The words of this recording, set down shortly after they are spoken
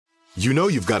You know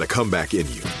you've got a comeback in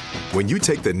you. When you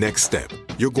take the next step,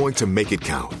 you're going to make it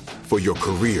count. For your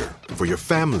career, for your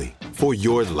family, for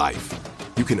your life.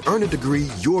 You can earn a degree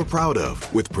you're proud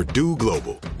of with Purdue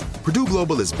Global. Purdue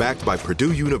Global is backed by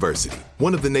Purdue University,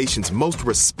 one of the nation's most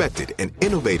respected and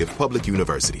innovative public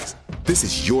universities. This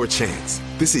is your chance.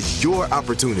 This is your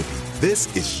opportunity.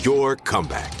 This is your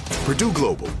comeback. Purdue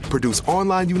Global, Purdue's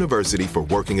online university for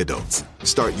working adults.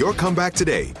 Start your comeback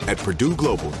today at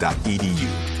purdueglobal.edu.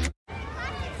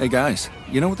 Hey guys,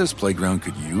 you know what this playground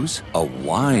could use? A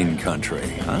wine country,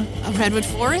 huh? A redwood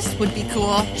forest would be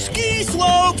cool. Ski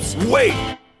slopes! Wait!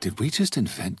 Did we just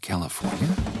invent California?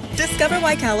 Discover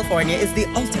why California is the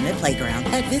ultimate playground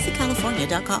at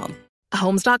visitcalifornia.com.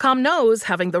 Homes.com knows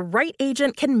having the right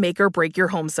agent can make or break your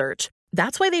home search.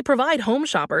 That's why they provide home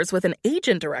shoppers with an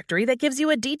agent directory that gives you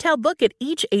a detailed look at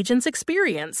each agent's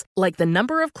experience, like the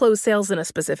number of closed sales in a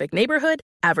specific neighborhood,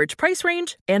 average price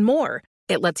range, and more.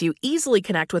 It lets you easily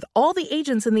connect with all the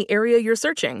agents in the area you're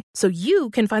searching, so you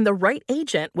can find the right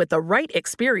agent with the right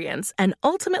experience and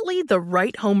ultimately the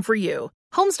right home for you.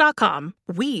 Homes.com.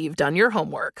 We've done your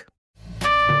homework.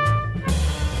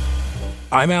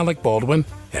 I'm Alec Baldwin,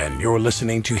 and you're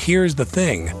listening to Here's the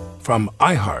Thing from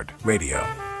iHeartRadio.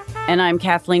 And I'm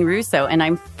Kathleen Russo, and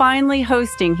I'm finally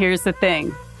hosting Here's the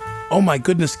Thing. Oh my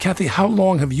goodness, Kathy, how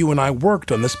long have you and I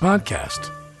worked on this podcast?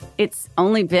 It's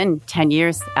only been 10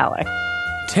 years, Alec.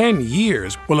 10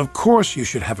 years? Well, of course you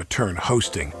should have a turn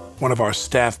hosting one of our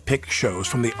staff pick shows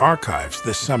from the archives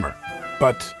this summer.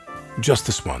 But just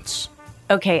this once.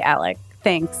 Okay, Alec,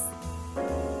 thanks.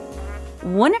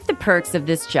 One of the perks of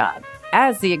this job,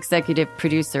 as the executive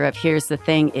producer of Here's the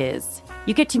Thing, is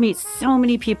you get to meet so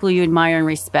many people you admire and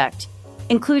respect,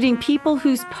 including people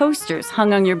whose posters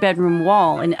hung on your bedroom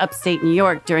wall in upstate New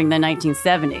York during the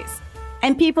 1970s,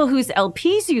 and people whose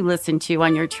LPs you listened to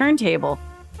on your turntable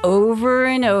over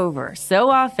and over, so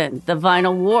often the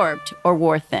vinyl warped or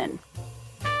wore thin.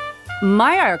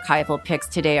 My archival picks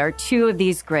today are two of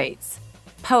these greats: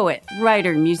 poet,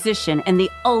 writer, musician, and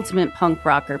the ultimate punk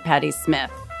rocker, Patti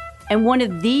Smith, and one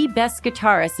of the best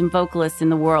guitarists and vocalists in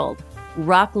the world,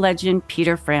 rock legend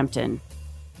Peter Frampton.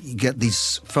 You get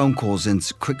these phone calls in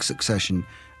quick succession.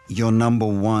 You're number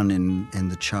one in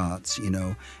the charts, you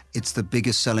know. It's the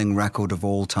biggest selling record of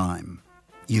all time.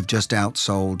 You've just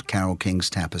outsold Carole King's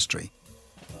Tapestry.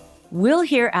 We'll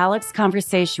hear Alec's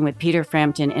conversation with Peter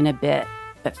Frampton in a bit.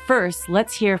 But first,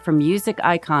 let's hear from music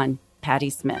icon Patti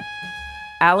Smith.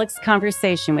 Alec's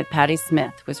conversation with Patti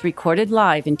Smith was recorded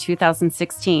live in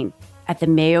 2016 at the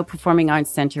Mayo Performing Arts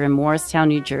Center in Morristown,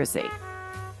 New Jersey.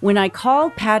 When I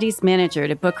called Patti's manager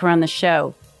to book her on the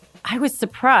show, I was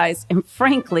surprised and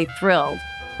frankly thrilled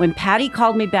when Patti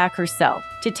called me back herself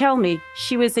to tell me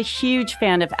she was a huge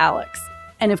fan of Alec's,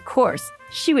 and of course,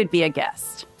 she would be a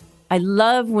guest. I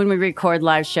love when we record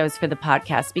live shows for the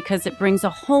podcast because it brings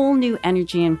a whole new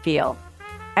energy and feel.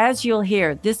 As you'll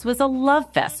hear, this was a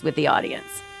love fest with the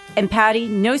audience, and Patti,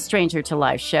 no stranger to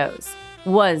live shows,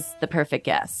 was the perfect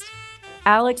guest.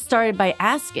 Alec started by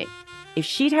asking if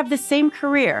she'd have the same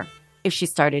career if she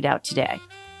started out today.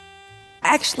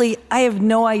 Actually, I have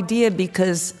no idea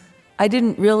because I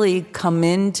didn't really come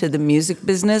into the music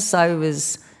business. I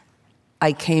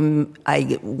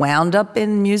wound up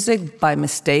in music by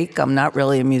mistake. I'm not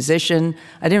really a musician.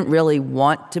 I didn't really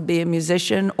want to be a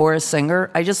musician or a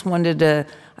singer. I just wanted to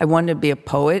be a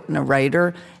poet and a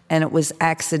writer, and it was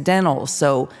accidental.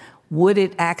 So would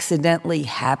it accidentally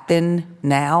happen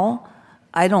now?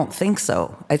 I don't think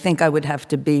so. I think I would have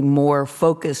to be more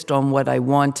focused on what I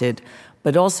wanted,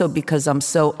 but also because I'm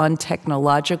so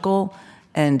untechnological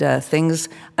and things.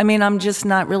 I mean, I'm just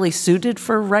not really suited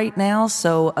for right now,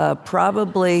 so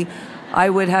probably I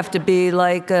would have to be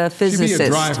like a physicist. You'd be a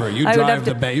driver. You'd drive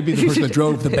the band. You'd be the person that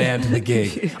drove the band to the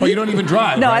gig. Oh, you don't even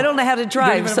drive, No, right? I don't know how to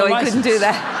drive, so I couldn't do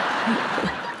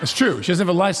that. It's true. She doesn't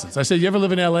have a license. I said, you ever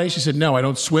live in L.A.? She said, no, I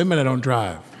don't swim and I don't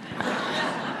drive.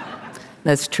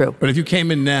 That's true. But if you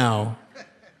came in now,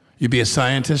 you'd be a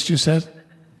scientist, you said?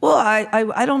 Well,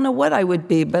 I don't know what I would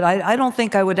be, but I don't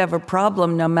think I would have a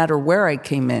problem no matter where I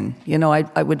came in. You know,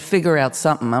 I would figure out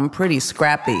something. I'm pretty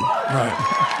scrappy. Right.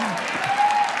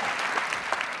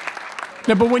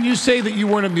 Now, but when you say that you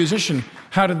weren't a musician,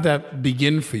 how did that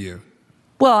begin for you?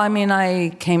 Well, I mean,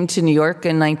 I came to New York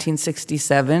in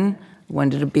 1967,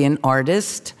 wanted to be an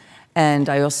artist, and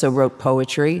I also wrote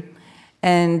poetry.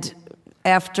 And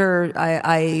after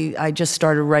I just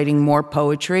started writing more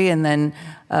poetry, and then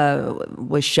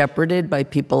was shepherded by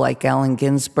people like Allen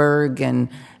Ginsberg and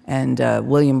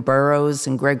William Burroughs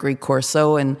and Gregory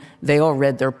Corso, and they all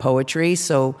read their poetry,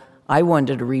 so I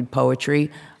wanted to read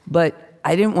poetry. But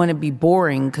I didn't want to be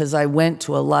boring because I went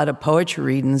to a lot of poetry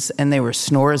readings and they were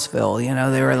Snoresville, you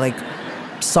know, they were like,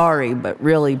 sorry, but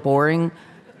really boring.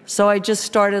 So I just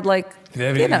started like,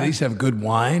 Do they at least have good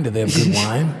wine? Do they have good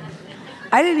wine?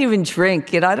 I didn't even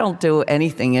drink it. I don't do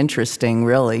anything interesting,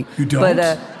 really. You don't?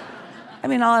 But, I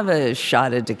mean, I'll have a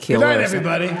shot of tequila. Good night,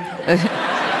 everybody.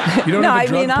 You don't have a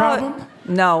drug problem?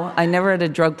 No, I never had a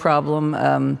drug problem.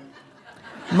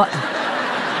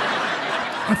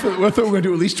 I thought we were going to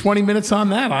do at least 20 minutes on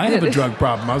that. I have a drug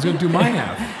problem. I was going to do my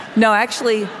half. No,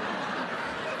 actually,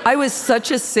 I was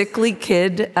such a sickly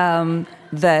kid and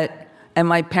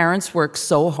my parents worked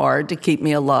so hard to keep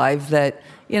me alive that,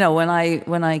 you know, when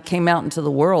I came out into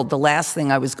the world, the last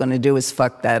thing I was going to do is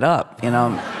fuck that up, you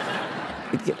know.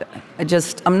 I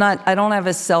don't have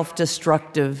a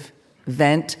self-destructive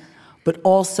vent, but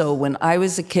also when I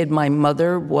was a kid, my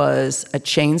mother was a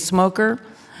chain smoker.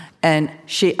 And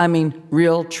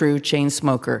real, true chain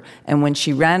smoker. And when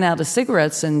she ran out of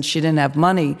cigarettes and she didn't have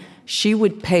money, she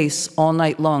would pace all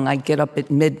night long. I'd get up at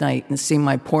midnight and see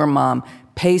my poor mom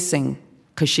pacing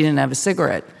because she didn't have a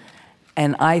cigarette.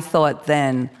 And I thought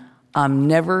then, I'm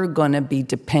never going to be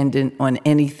dependent on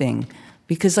anything.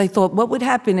 Because I thought, what would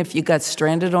happen if you got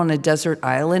stranded on a desert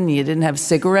island and you didn't have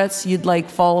cigarettes? You'd like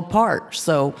fall apart.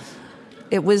 So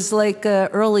it was like an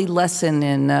early lesson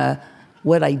in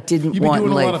what I didn't want in life. You've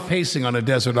been doing a lot of pacing on a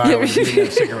desert island. You didn't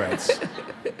have cigarettes.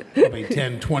 Probably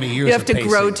 10, 20 years of pacing. You have to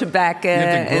grow tobacco. You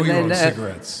have to grow your own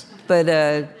cigarettes. But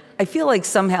I feel like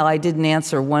somehow I didn't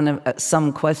answer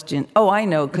some question. Oh, I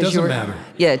know. It doesn't matter.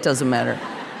 Yeah, it doesn't matter.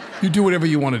 You do whatever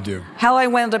you want to do. How I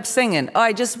wound up singing. Oh,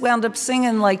 I just wound up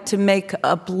singing like to make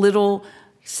up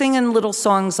singing little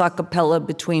songs a cappella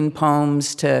between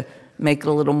poems to make it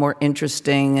a little more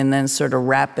interesting and then sort of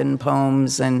rapping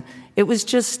poems. And it was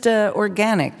just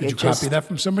organic. Did you copy that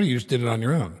from somebody? You just did it on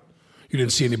your own? You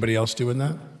didn't see anybody else doing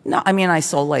that? No, I mean, I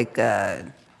saw like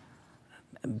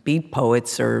beat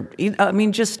poets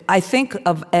I think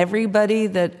of everybody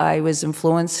that I was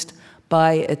influenced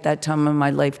by at that time in my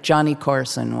life. Johnny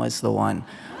Carson was the one.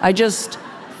 I just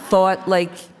thought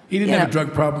like... He didn't have a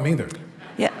drug problem either.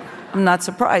 Yeah, I'm not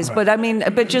surprised.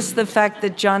 Right. But just the fact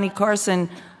that Johnny Carson...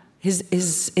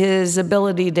 His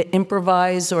ability to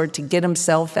improvise or to get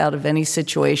himself out of any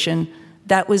situation,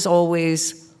 that was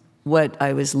always what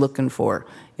I was looking for.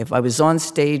 If I was on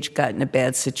stage, got in a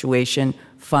bad situation,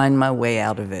 find my way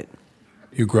out of it.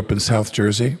 You grew up in South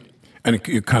Jersey, and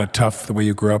you're kind of tough the way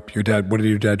you grew up. What did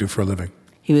your dad do for a living?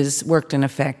 He worked in a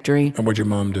factory. And what did your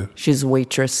mom do? She's a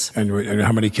waitress. And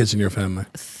how many kids in your family?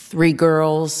 3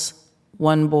 girls,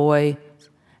 1 boy,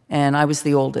 and I was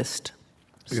the oldest.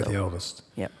 You're the oldest.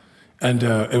 Yep. And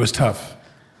it was tough.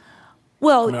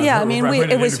 Well,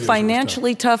 it was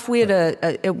financially tough. We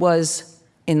had it was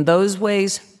in those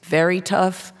ways very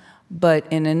tough,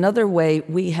 but in another way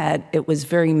it was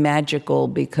very magical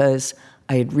because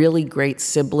I had really great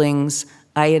siblings.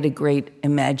 I had a great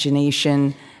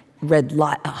imagination, read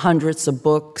hundreds of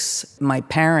books. My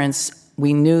parents,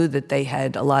 we knew that they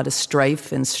had a lot of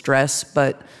strife and stress,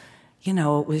 but you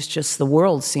know, it was just the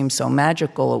world seemed so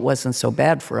magical. It wasn't so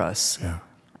bad for us. Yeah.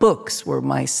 Books were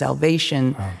my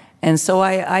salvation. Oh. And so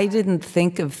I didn't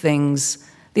think of things.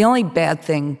 The only bad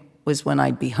thing was when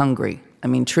I'd be hungry. I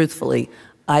mean, truthfully,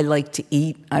 I like to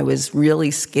eat. I was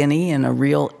really skinny and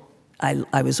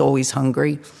I was always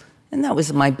hungry. And that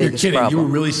was my biggest problem. You're kidding? You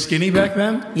were really skinny back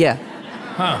then? Yeah.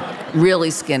 Huh.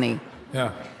 Really skinny.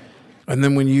 Yeah. And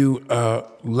then when you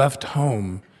left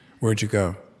home, where'd you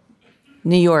go?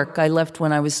 New York. I left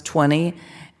when I was 20.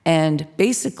 And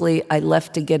basically, I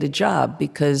left to get a job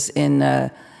because in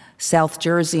South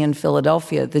Jersey and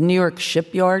Philadelphia, the New York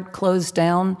shipyard closed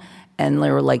down, and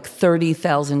there were like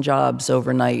 30,000 jobs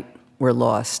overnight were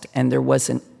lost, and there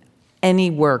wasn't any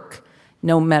work,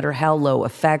 no matter how low, a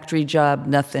factory job,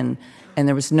 nothing, and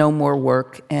there was no more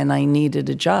work, and I needed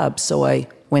a job, so I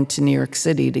went to New York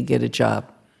City to get a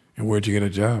job. And where'd you get a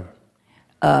job?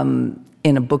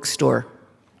 In a bookstore.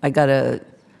 I got a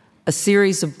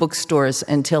series of bookstores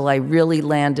until I really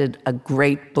landed a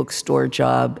great bookstore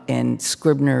job in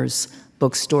Scribner's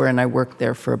bookstore, and I worked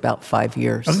there for about 5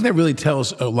 years. I think that really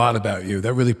tells a lot about you.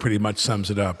 That really pretty much sums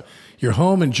it up. You're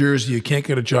home in Jersey, you can't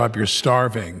get a job, you're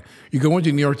starving. You go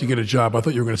into New York to get a job, I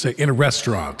thought you were going to say in a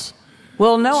restaurant.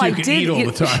 Well, no, so I you did. You can eat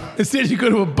all the time. Instead, you go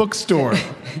to a bookstore.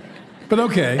 But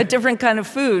okay. A different kind of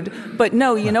food. But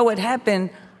no, you know what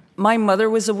happened? My mother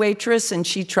was a waitress, and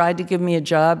she tried to give me a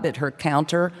job at her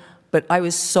counter, but I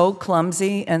was so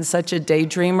clumsy and such a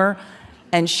daydreamer,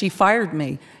 and she fired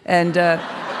me. And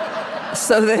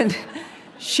so then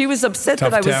she was upset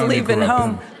that I was leaving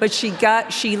home, but she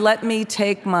let me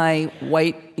take my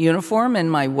white uniform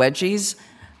and my wedgies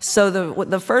So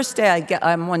the first day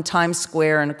I'm on Times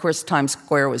Square, and of course Times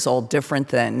Square was all different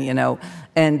then,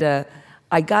 and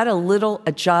I got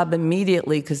a job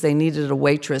immediately because they needed a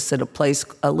waitress at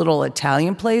a little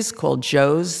Italian place called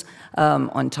Joe's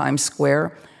on Times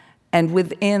Square, and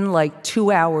within like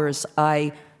 2 hours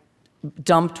I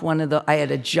dumped I had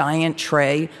a giant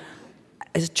tray,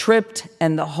 tripped,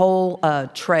 and the whole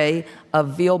tray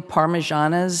of veal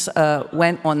parmesanas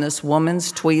went on this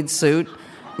woman's tweed suit.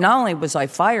 Not only was I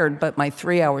fired, but my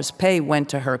 3 hours' pay went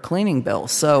to her cleaning bill.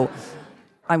 So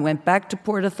I went back to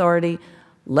Port Authority,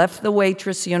 left the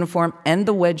waitress uniform and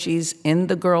the wedgies in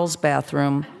the girls'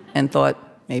 bathroom, and thought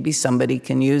maybe somebody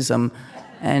can use them.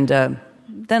 And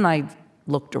then I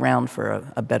looked around for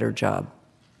a better job.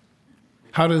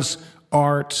 How does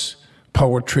art,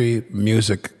 poetry,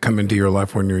 music come into your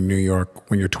life when you're in New York,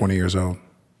 when you're 20 years old?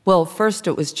 Well, first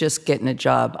it was just getting a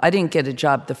job. I didn't get a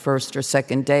job the first or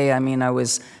second day. I mean, I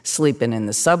was sleeping in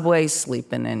the subway,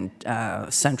 sleeping in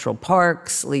Central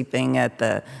Park, sleeping at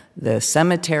the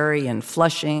cemetery in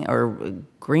Flushing or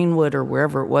Greenwood or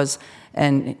wherever it was,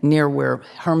 and near where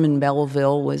Herman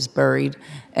Melville was buried.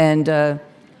 And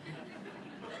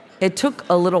it took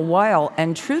a little while,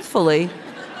 and truthfully...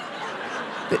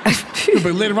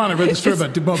 But later on, I read the story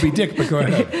about Moby Dick, but go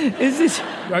ahead.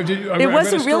 It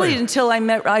wasn't really until I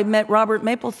met Robert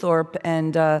Mapplethorpe,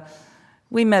 and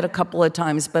we met a couple of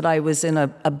times, but I was in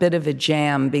a bit of a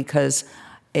jam because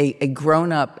a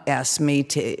grown-up asked me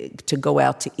to go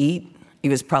out to eat. He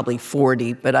was probably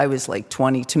 40, but I was like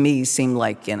 20. To me, he seemed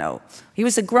like, he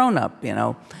was a grown-up,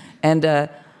 And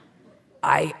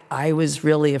I was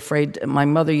really afraid. My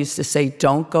mother used to say,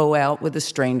 don't go out with a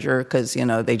stranger because,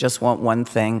 they just want one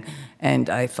thing. And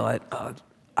I thought,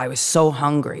 I was so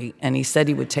hungry. And he said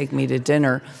he would take me to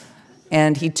dinner.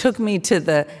 And he took me to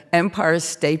the Empire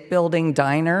State Building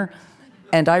diner.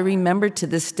 And I remember to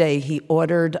this day, he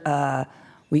ordered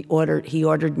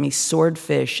me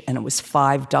swordfish, and it was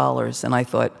 $5. And I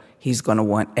thought, he's going to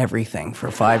want everything for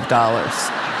 $5.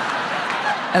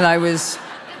 And I was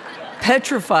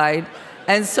petrified.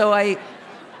 And so I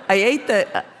ate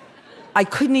I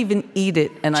couldn't even eat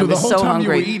it, and I was so hungry. So the whole time you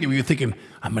were eating, were you thinking,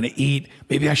 I'm going to eat,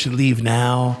 maybe I should leave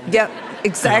now? Yeah,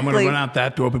 exactly. I'm going to run out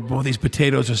that door, but both these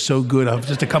potatoes are so good. I'll have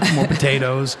just a couple more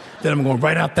potatoes. Then I'm going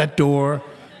right out that door.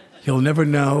 He'll never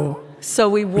know. So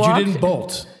we walked. But you didn't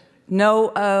bolt.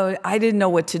 No, I didn't know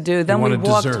what to do. Then you wanted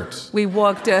dessert. We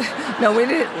walked. No, we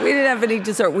didn't have any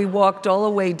dessert. We walked all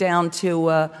the way down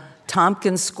to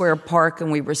Tompkins Square Park,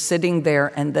 and we were sitting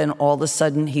there, and then all of a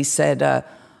sudden he said,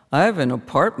 I have an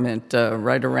apartment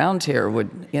right around here.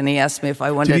 And he asked me if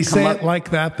I wanted to come up. Did he say it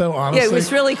like that, though, honestly? Yeah, it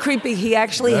was really creepy. He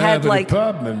actually had an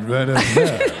apartment right up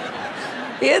there.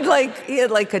 He had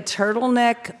like a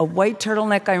turtleneck, a white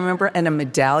turtleneck, I remember, and a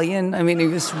medallion. I mean, he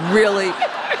was really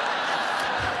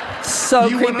so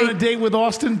creepy. You went on a date with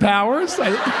Austin Powers?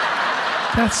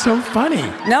 That's so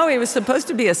funny. No, he was supposed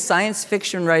to be a science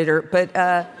fiction writer, but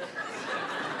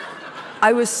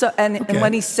I was so, and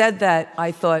when he said that,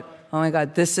 I thought, oh my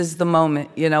God, this is the moment,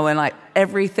 and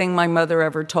everything my mother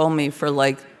ever told me for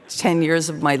like 10 years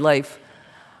of my life.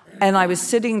 And I was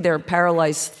sitting there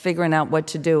paralyzed, figuring out what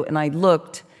to do, and I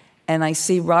looked, and I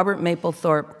see Robert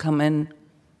Mapplethorpe coming,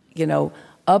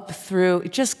 up through,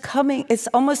 just coming, it's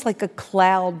almost like a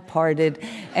cloud parted,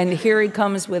 and here he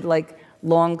comes with like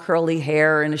long curly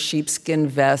hair and a sheepskin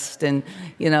vest and,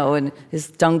 and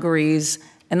his dungarees.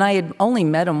 And I had only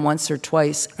met him once or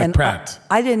twice. At Pratt.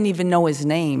 I didn't even know his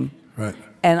name. Right.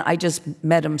 And I just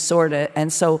met him, sort of.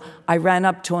 And so I ran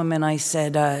up to him and I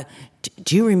said,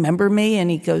 do you remember me?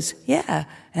 And he goes, yeah.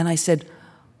 And I said,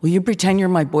 will you pretend you're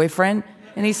my boyfriend?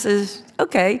 And he says,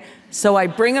 okay. So I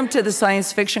bring him to the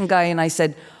science fiction guy and I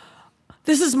said,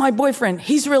 this is my boyfriend.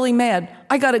 He's really mad.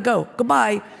 I gotta go.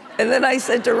 Goodbye. And then I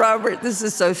said to Robert, this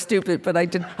is so stupid, but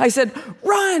I said,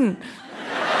 run!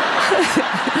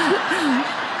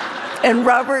 And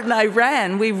Robert and I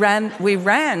ran. We ran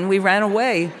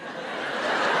away.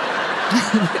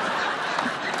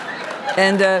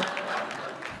 And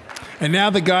now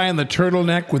the guy in the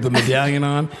turtleneck with the medallion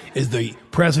on is the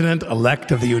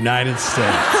president-elect of the United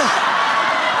States.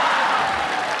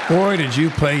 Boy, did you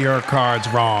play your cards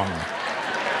wrong.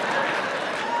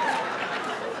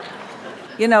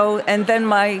 And then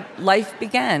my life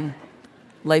began.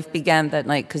 Life began that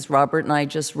night because Robert and I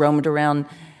just roamed around.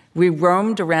 We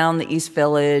roamed around the East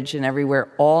Village and everywhere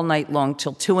all night long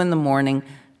till 2 a.m,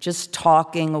 just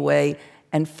talking away.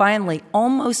 And finally,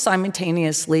 almost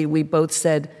simultaneously, we both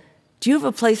said, do you have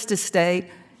a place to stay?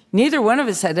 Neither one of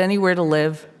us had anywhere to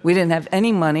live. We didn't have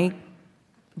any money.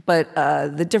 But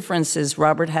the difference is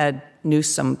Robert knew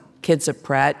some kids at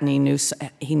Pratt, and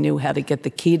he knew how to get the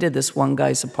key to this one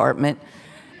guy's apartment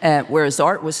where his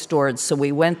art was stored. So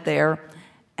we went there,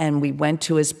 and we went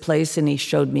to his place, and he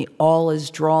showed me all his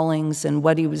drawings and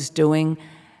what he was doing.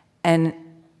 And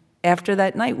after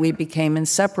that night, we became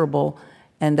inseparable,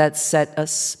 and that set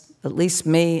us, at least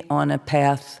me, on a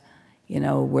path,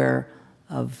 where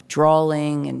of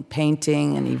drawing and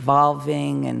painting and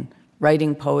evolving and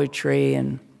writing poetry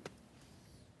and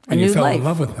a new life. And you fell in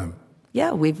love with him.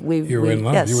 Yeah, we You were in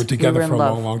love. Yes, you were together we were for a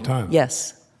love. long time.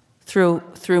 Yes, through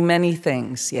many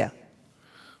things. Yeah.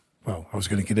 Well, I was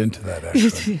going to get into that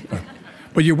actually,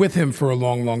 but you're with him for a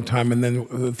long, long time, and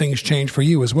then things changed for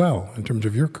you as well in terms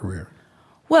of your career.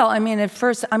 Well, at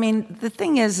first, the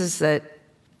thing is that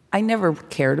I never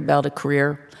cared about a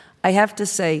career. I have to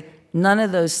say, none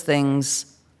of those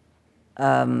things,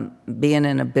 being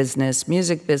in a business,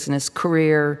 music business,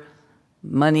 career,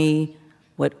 money,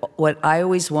 what I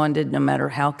always wanted, no matter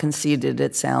how conceited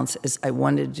it sounds, is I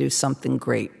wanted to do something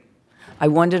great. I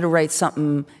wanted to write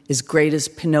something as great as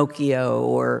Pinocchio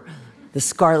or The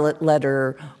Scarlet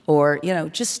Letter, or,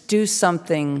 just do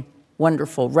something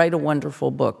wonderful, write a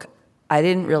wonderful book. I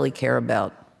didn't really care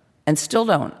about, and still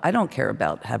don't. I don't care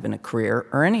about having a career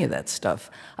or any of that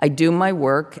stuff. I do my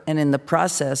work, and in the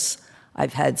process,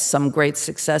 I've had some great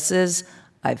successes.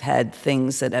 I've had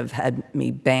things that have had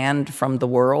me banned from the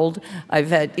world. I've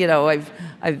had,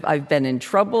 I've been in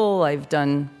trouble. I've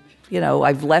done,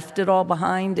 I've left it all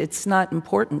behind. It's not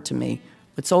important to me.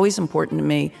 What's always important to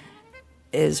me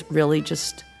is really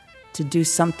just to do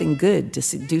something good,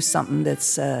 to do something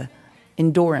that's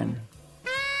enduring.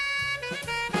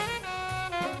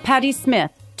 Patti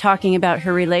Smith talking about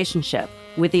her relationship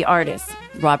with the artist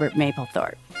Robert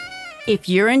Mapplethorpe. If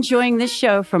you're enjoying this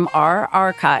show from our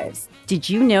archives, did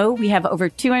you know we have over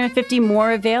 250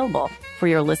 more available for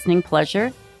your listening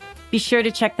pleasure? Be sure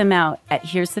to check them out at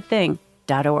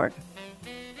here'sthething.org.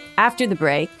 After the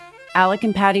break, Alec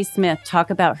and Patti Smith talk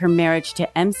about her marriage to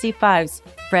MC5's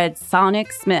Fred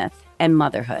Sonic Smith and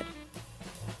motherhood.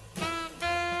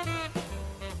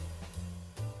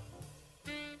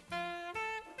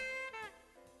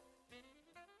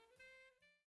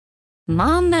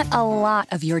 Mom met a lot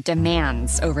of your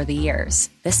demands over the years.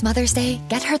 This Mother's Day,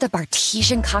 get her the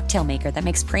Bartesian cocktail maker that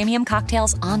makes premium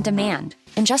cocktails on demand.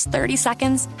 In just 30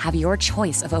 seconds, have your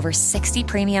choice of over 60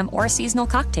 premium or seasonal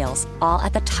cocktails, all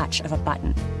at the touch of a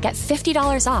button. Get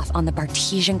 $50 off on the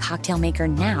Bartesian cocktail maker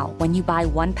now when you buy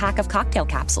 1 pack of cocktail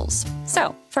capsules.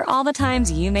 So, for all the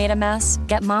times you made a mess,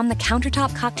 get Mom the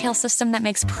countertop cocktail system that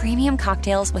makes premium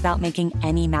cocktails without making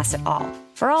any mess at all.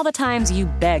 For all the times you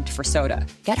begged for soda,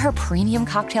 get her premium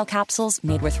cocktail capsules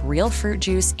made with real fruit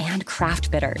juice and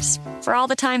craft bitters. For all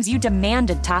the times you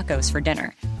demanded tacos for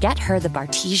dinner, get her the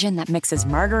Bartesian that mixes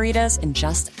margaritas in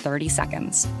just 30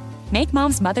 seconds. Make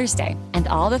Mom's Mother's Day and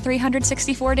all the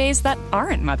 364 days that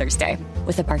aren't Mother's Day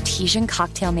with a Bartesian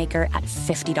cocktail maker at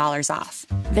 $50 off.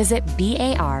 Visit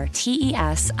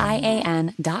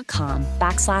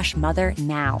BARTESIAN.com/mother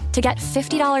now to get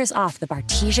 $50 off the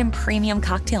Bartesian Premium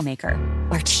Cocktail Maker.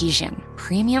 Bartesian,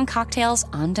 premium cocktails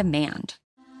on demand.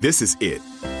 This is it.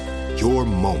 Your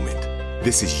moment.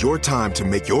 This is your time to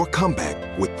make your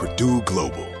comeback with Purdue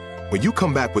Global. When you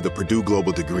come back with a Purdue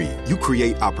Global degree, you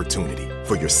create opportunity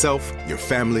for yourself, your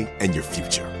family, and your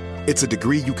future. It's a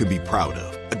degree you can be proud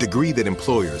of, a degree that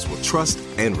employers will trust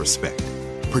and respect.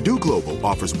 Purdue Global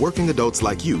offers working adults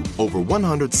like you over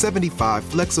 175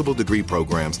 flexible degree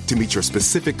programs to meet your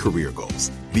specific career goals.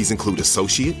 These include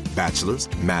associate, bachelor's,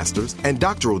 master's, and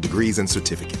doctoral degrees and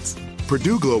certificates.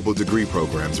 Purdue Global degree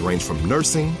programs range from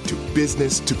nursing to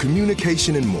business to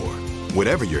communication and more.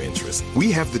 Whatever your interest,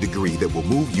 we have the degree that will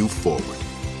move you forward.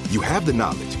 You have the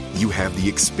knowledge, you have the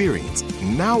experience.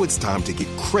 Now it's time to get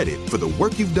credit for the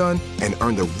work you've done and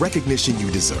earn the recognition you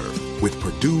deserve with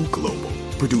Purdue Global,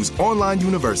 Purdue's online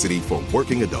university for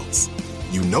working adults.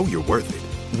 You know you're worth it.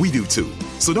 We do too.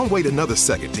 So don't wait another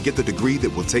second to get the degree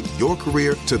that will take your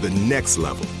career to the next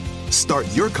level. Start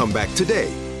your comeback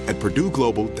today at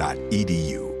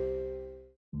purdueglobal.edu.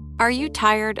 Are you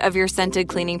tired of your scented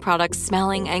cleaning products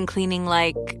smelling and cleaning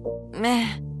like meh?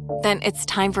 Then it's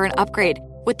time for an upgrade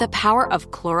with the power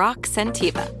of Clorox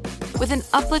Scentiva. With an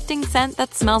uplifting scent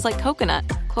that smells like coconut,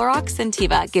 Clorox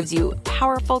Scentiva gives you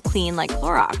powerful clean like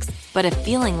Clorox, but a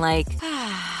feeling like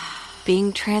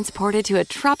being transported to a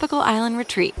tropical island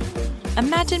retreat.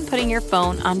 Imagine putting your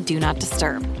phone on Do Not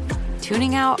Disturb,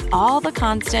 tuning out all the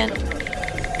constant,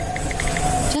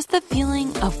 just the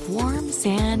feeling of warm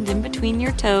sand in between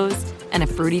your toes and a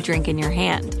fruity drink in your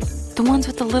hand. The ones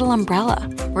with the little umbrella.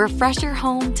 Refresh your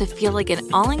home to feel like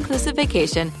an all-inclusive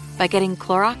vacation by getting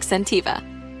Clorox Scentiva.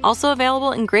 Also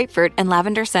available in grapefruit and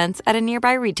lavender scents at a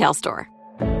nearby retail store.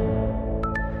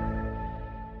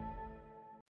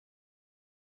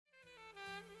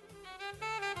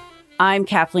 I'm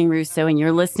Kathleen Russo, and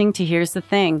you're listening to Here's the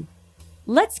Thing.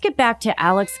 Let's get back to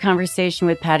Alex's conversation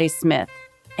with Patti Smith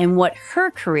and what her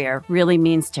career really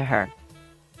means to her.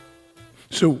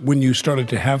 So when you started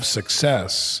to have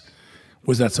success,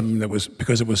 was that something that was,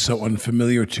 because it was so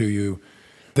unfamiliar to you,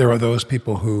 there are those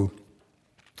people who,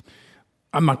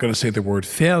 I'm not going to say the word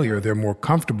failure, they're more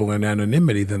comfortable in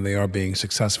anonymity than they are being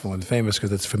successful and famous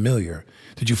because it's familiar.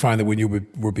 Did you find that when you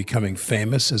were becoming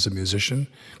famous as a musician?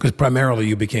 Because primarily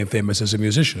you became famous as a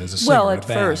musician, as a singer. Well, at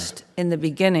first, in the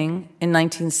beginning, in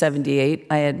 1978,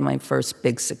 I had my first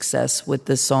big success with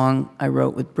the song I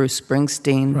wrote with Bruce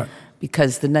Springsteen, Right.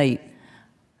 Because the Night.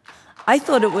 I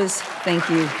thought it was, thank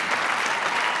you.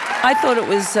 I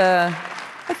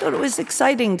thought it was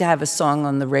exciting to have a song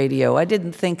on the radio. I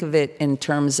didn't think of it in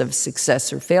terms of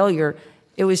success or failure.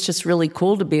 It was just really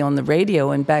cool to be on the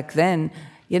radio. And back then,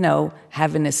 you know,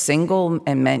 having a single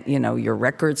and meant, you know, your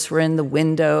records were in the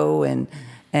window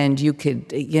and you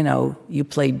could, you know, you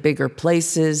played bigger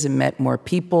places and met more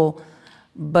people.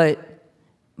 But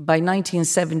by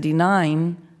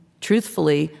 1979,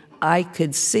 truthfully, I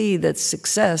could see that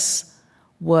success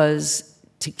was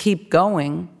to keep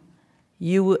going.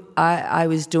 I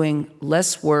was doing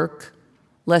less work,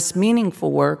 less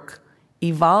meaningful work,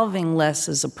 evolving less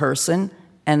as a person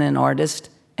and an artist,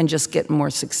 and just getting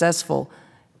more successful.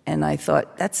 And I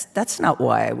thought, that's not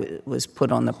why I was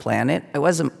put on the planet. I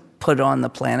wasn't put on the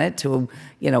planet to,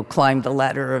 you know, climb the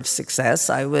ladder of success.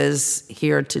 I was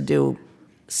here to do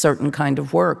certain kind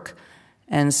of work.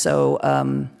 And so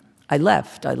I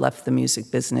left the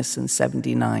music business in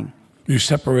 79. You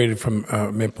separated from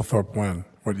Mapplethorpe when?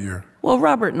 What year? Well,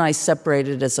 Robert and I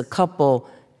separated as a couple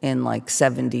in like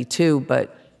 72,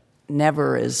 but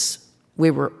never as, we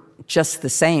were just the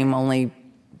same, only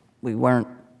we weren't,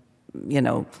 you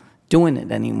know, doing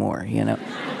it anymore, you know.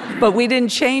 But we didn't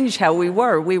change how we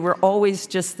were. We were always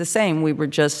just the same. We were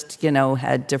just, you know,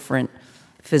 had different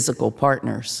physical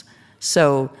partners.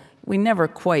 So we never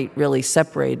quite really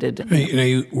separated. You know,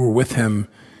 you were with him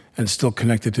and still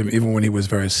connected to him even when he was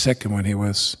very sick and when he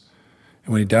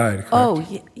died, correct? Oh,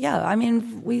 yeah. I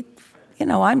mean, you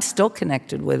know, I'm still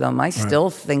connected with him. I still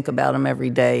think about him every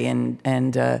day,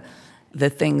 and the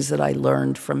things that I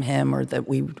learned from him or that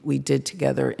we did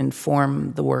together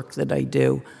inform the work that I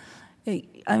do.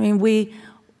 I mean,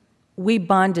 we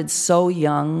bonded so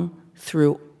young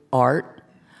through art.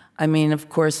 I mean, of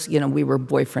course, you know, we were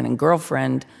boyfriend and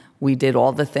girlfriend. We did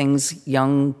all the things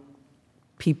young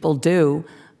people do.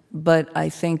 But I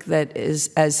think that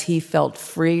as he felt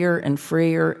freer and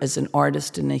freer as an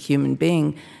artist and a human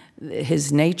being,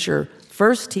 his nature,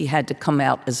 first he had to come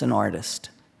out as an artist.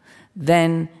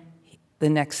 Then the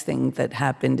next thing that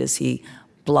happened is he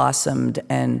blossomed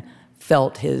and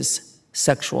felt his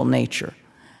sexual nature.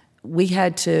 We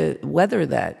had to weather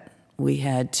that. We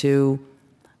had to,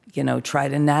 you know, try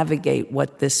to navigate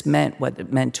what this meant, what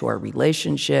it meant to our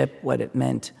relationship, what it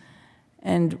meant.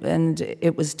 And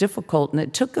it was difficult, and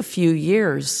it took a few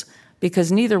years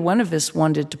because neither one of us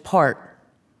wanted to part.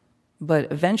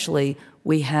 But eventually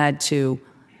we had to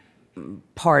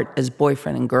part as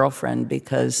boyfriend and girlfriend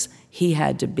because he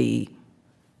had to be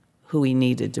who he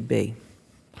needed to be.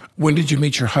 When did you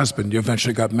meet your husband? You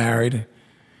eventually got married?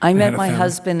 I met my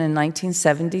husband in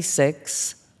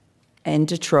 1976 in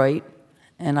Detroit,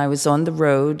 and I was on the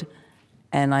road,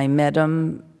 and I met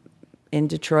him in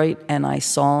Detroit, and I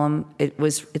saw him.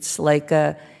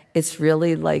 It's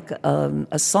really like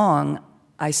a song.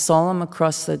 I saw him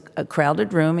across a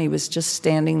crowded room. He was just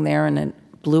standing there in a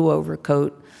blue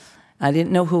overcoat. I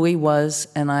didn't know who he was,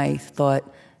 and I thought,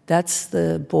 that's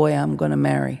the boy I'm going to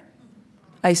marry.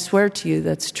 I swear to you,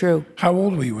 that's true. How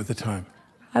old were you at the time?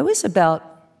 I was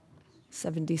about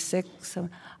 76.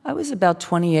 I was about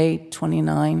 28,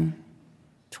 29,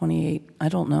 28. I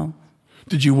don't know.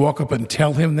 Did you walk up and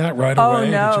tell him that right away?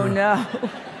 Oh, no.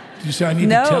 Did you say, I need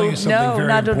to tell you something very important? No,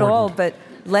 not at all. But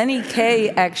Lenny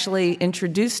Kaye actually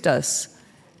introduced us,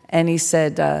 and he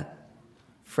said,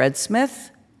 Fred Smith,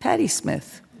 Patti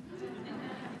Smith.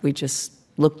 We just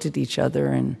looked at each other,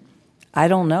 and I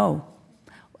don't know.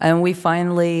 And we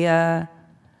finally,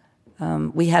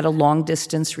 we had a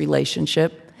long-distance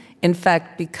relationship. In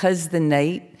fact, because the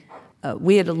night,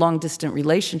 we had a long-distance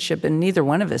relationship, and neither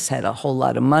one of us had a whole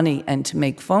lot of money, and to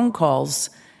make phone calls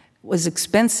was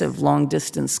expensive,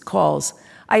 long-distance calls.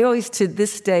 I always, to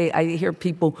this day, I hear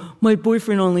people, my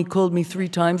boyfriend only called me 3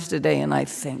 times today, and I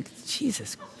think,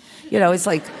 Jesus. You know, it's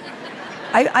like,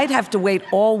 I'd have to wait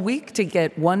all week to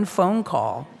get one phone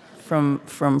call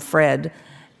from Fred,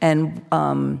 And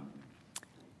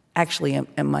actually,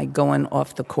 am I going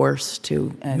off the course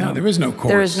too? No, there is no course.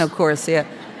 There is no course, yeah.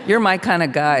 You're my kind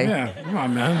of guy. Yeah, come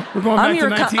on, man. We're going back to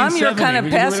 1970. I'm your kind of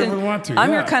passenger.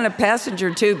 I'm your kind of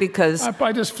passenger too, because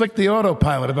I just flicked the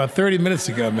autopilot about 30 minutes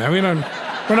ago, man. We're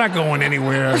not going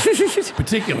anywhere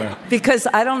particular. Because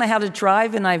I don't know how to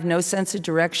drive and I have no sense of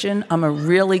direction. I'm a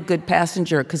really good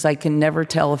passenger because I can never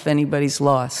tell if anybody's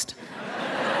lost.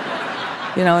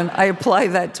 And I apply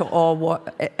that to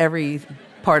every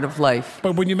part of life.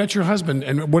 But when you met your husband,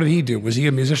 and what did he do? Was he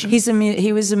a musician?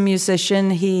 He was a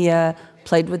musician. He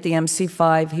played with the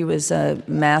MC5. He was a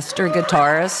master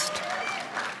guitarist.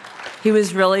 He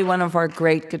was really one of our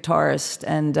great guitarists,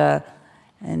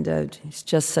 and he's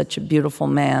just such a beautiful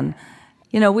man.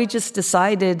 We just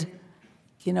decided,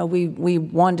 we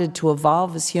wanted to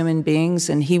evolve as human beings,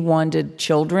 and he wanted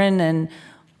children, and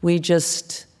we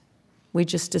just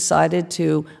decided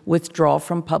to withdraw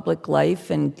from public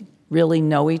life and really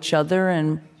know each other.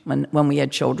 And when we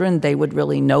had children, they would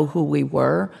really know who we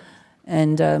were,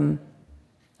 and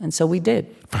so we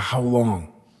did. For how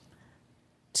long?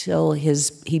 Till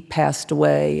he passed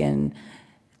away in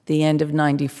the end of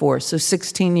 94, so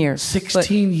 16 years.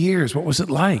 16 years. What was it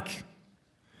like?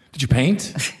 Did you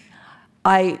paint?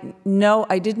 No,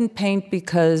 I didn't paint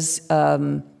because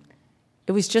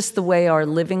it was just the way our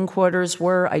living quarters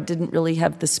were. I didn't really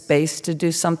have the space to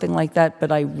do something like that,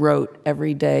 but I wrote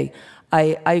every day.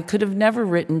 I could have never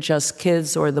written Just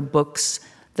Kids or the books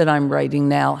that I'm writing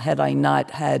now had I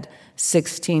not had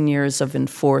 16 years of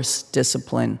enforced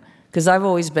discipline, because I've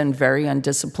always been very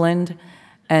undisciplined,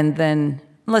 and then,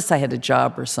 unless I had a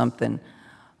job or something,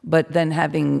 but then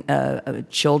having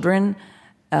children,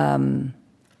 I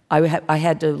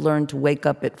had to learn to wake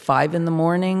up at 5 in the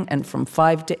morning, and from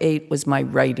 5 to 8 was my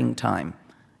writing time.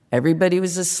 Everybody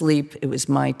was asleep, it was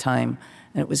my time,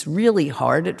 and it was really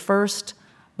hard at first,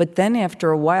 but then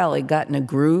after a while I got in a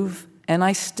groove, and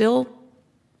I still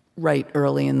write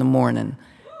early in the morning.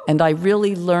 And I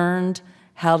really learned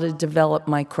how to develop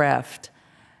my craft.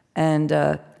 And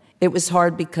it was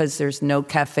hard because there's no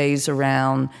cafes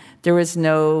around. There was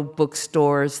no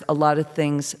bookstores, a lot of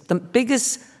things.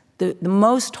 The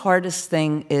most hardest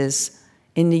thing is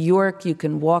in New York, you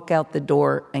can walk out the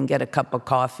door and get a cup of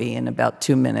coffee in about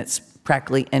 2 minutes,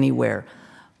 practically anywhere.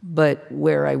 But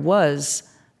where I was,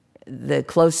 the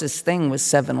closest thing was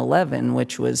 7-Eleven,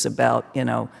 which was about,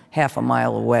 half a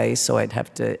mile away. So I'd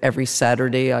have to, every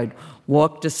Saturday, I'd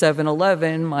walk to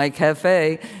 7-Eleven, my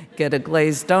cafe, get a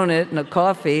glazed donut and a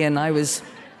coffee, and I was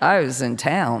in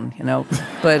town,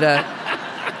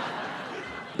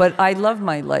 But I loved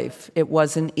my life. It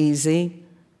wasn't easy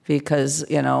because,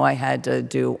 I had to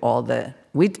do all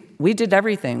we did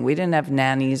everything. We didn't have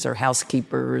nannies or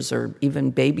housekeepers or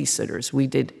even babysitters. We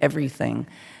did everything.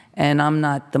 And I'm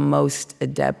not the most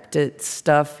adept at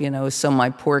stuff, so my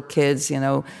poor kids,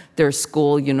 their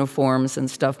school uniforms and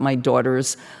stuff. My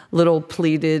daughter's little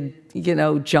pleated,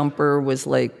 jumper was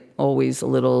like always a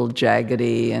little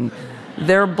jaggedy, and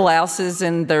their blouses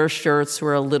and their shirts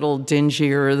were a little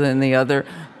dingier than the other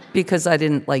because I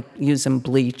didn't like using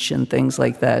bleach and things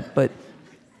like that. But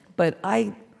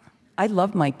I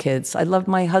love my kids. I love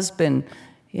my husband,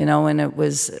 and it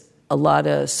was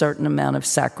a certain amount of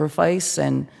sacrifice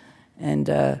and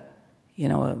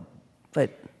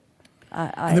but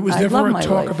I there was never a talk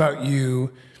life. about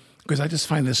you, because I just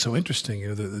find this so interesting.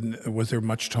 Was there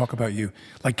much talk about you,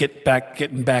 like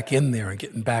getting back in there and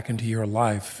getting back into your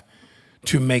life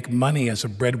to make money as a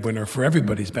breadwinner for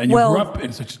everybody's? And you grew up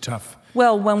in such a tough.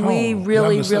 Well, when we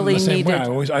really needed, I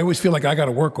always feel like I got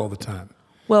to work all the time.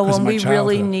 Well, when we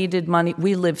really needed money,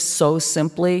 we lived so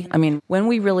simply. I mean, when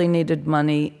we really needed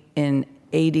money in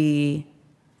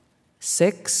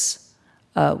 '86.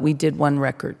 We did one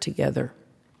record together,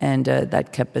 and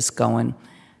that kept us going.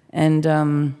 And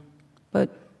but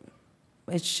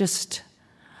it's just,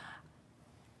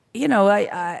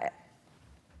 I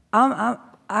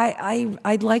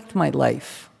liked my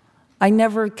life. I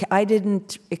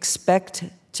didn't expect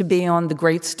to be on the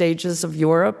great stages of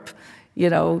Europe.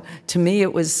 To me,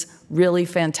 it was really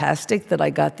fantastic that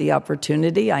I got the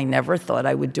opportunity. I never thought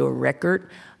I would do a record.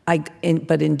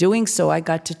 But in doing so, I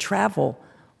got to travel,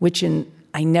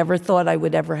 I never thought I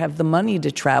would ever have the money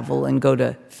to travel and go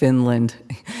to Finland,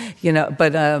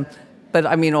 but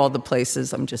I mean, all the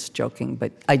places, I'm just joking,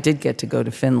 but I did get to go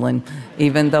to Finland,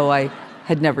 even though I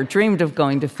had never dreamed of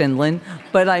going to Finland.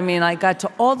 But I mean, I got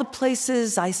to all the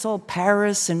places. I saw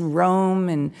Paris and Rome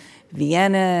and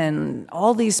Vienna and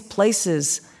all these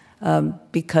places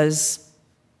because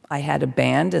I had a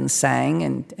band and sang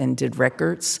and did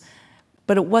records.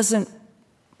 But it wasn't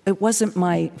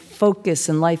my focus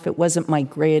in life. It wasn't my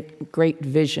great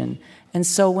vision. And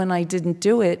so when I didn't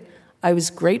do it, I was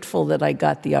grateful that I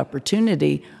got the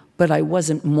opportunity, but I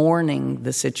wasn't mourning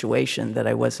the situation that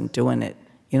I wasn't doing it.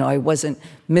 I wasn't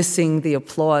missing the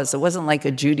applause. It wasn't like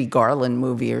a Judy Garland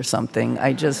movie or something.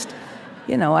 I just,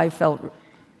 I felt,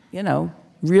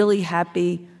 really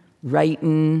happy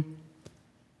writing,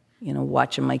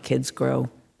 watching my kids grow.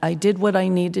 I did what I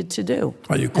needed to do.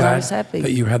 Are you glad I was happy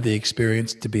that you had the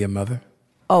experience to be a mother?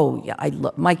 Oh, yeah.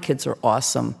 My kids are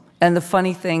awesome. And the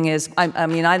funny thing is,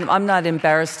 I'm not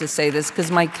embarrassed to say this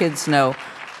because my kids know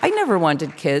I never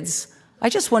wanted kids. I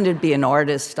just wanted to be an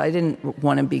artist. I didn't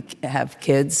want to have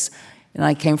kids. And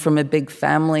I came from a big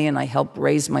family, and I helped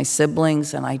raise my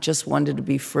siblings, and I just wanted to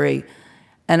be free.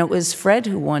 And it was Fred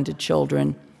who wanted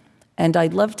children. And I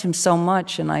loved him so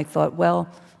much, and I thought, well,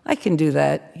 I can do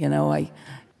that,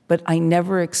 But I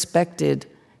never expected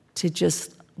to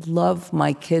just love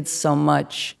my kids so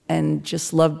much and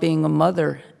just love being a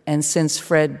mother. And since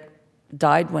Fred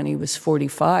died when he was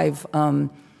 45,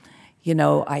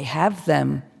 I have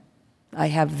them.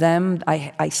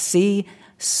 I see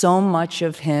so much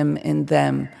of him in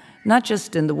them, not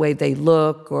just in the way they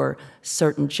look or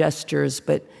certain gestures,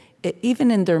 but even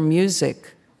in their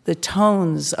music. The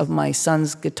tones of my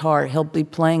son's guitar, he'll be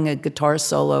playing a guitar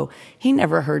solo. He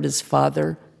never heard his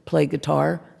father play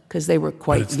guitar because they were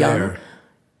quite young. There.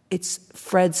 It's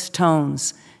Fred's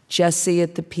tones. Jessie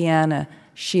at the piano,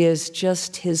 she is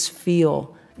just his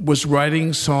feel. Was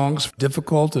writing songs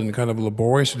difficult and kind of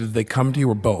laborious, or did they come to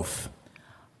you, or both?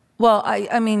 Well,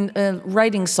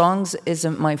 writing songs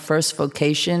isn't my first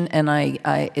vocation, and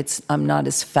I'm not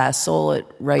as facile at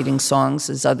writing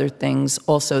songs as other things.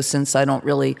 Also, since I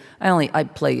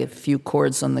play a few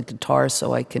chords on the guitar,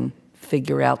 so I can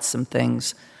figure out some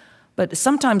things. But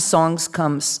sometimes songs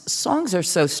are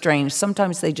so strange.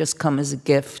 Sometimes they just come as a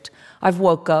gift. I've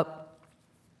woke up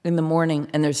in the morning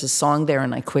and there's a song there,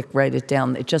 and I quick write it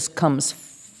down. It just comes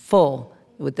full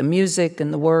with the music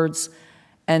and the words,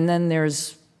 and then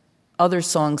there's other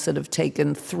songs that have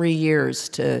taken 3 years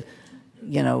to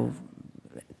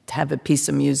have a piece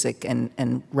of music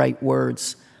and write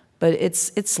words. But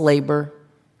it's labor,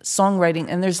 songwriting,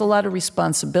 and there's a lot of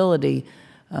responsibility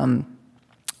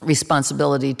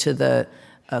to the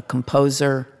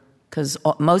composer, because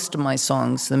most of my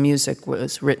songs, the music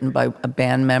was written by a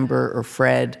band member or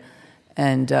Fred,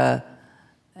 and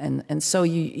so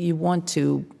you want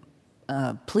to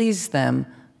please them.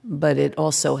 But it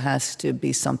also has to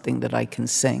be something that I can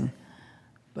sing.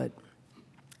 But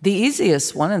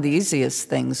one of the easiest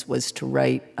things was to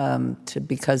write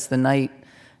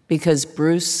because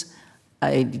Bruce,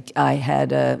 I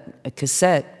had a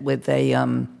cassette with it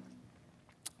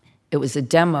was a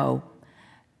demo,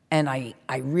 and I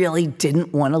really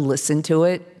didn't want to listen to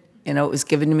it. It was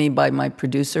given to me by my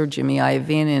producer, Jimmy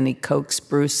Iovine, and he coaxed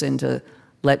Bruce into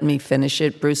letting me finish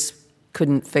it. Bruce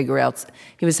couldn't figure out.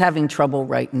 He was having trouble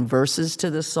writing verses to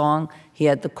the song. He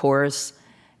had the chorus,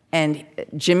 and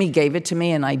Jimmy gave it to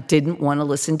me, and I didn't want to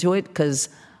listen to it because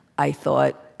I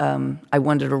thought I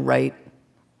wanted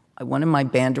my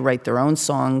band to write their own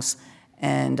songs,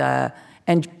 and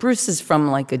Bruce is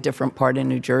from like a different part of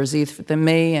New Jersey than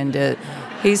me, and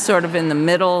he's sort of in the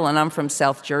middle, and I'm from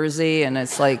South Jersey, and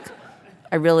it's like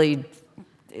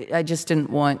I just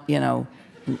didn't want a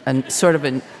sort of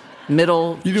a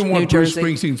middle You didn't New want Jersey.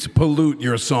 Bruce Springsteen to pollute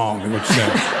your song, in which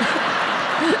sense.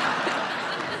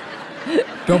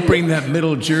 Don't bring that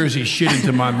middle Jersey shit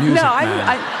into my music,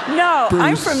 man.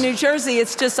 I'm from New Jersey.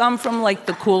 It's just I'm from like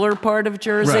the cooler part of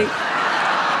Jersey. Right.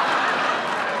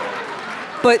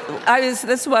 But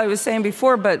that's what I was saying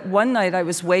before, but one night I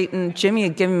was waiting. Jimmy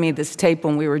had given me this tape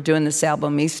when we were doing this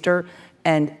album Easter,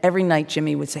 and every night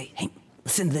Jimmy would say, "Hey,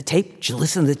 listen to the tape. Did you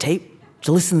listen to the tape? Did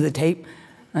you listen to the tape?"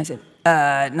 And I said,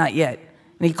 not yet.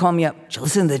 And he'd call me up, "Did you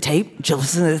listen to the tape? Did you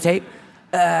listen to the tape?"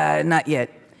 Not yet.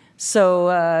 So,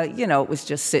 it was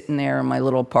just sitting there in my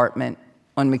little apartment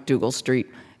on McDougal Street.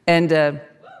 And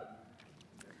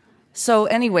so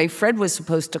anyway, Fred was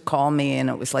supposed to call me, and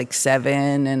it was like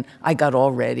 7, and I got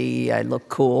all ready. I looked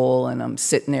cool, and I'm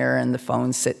sitting there, and the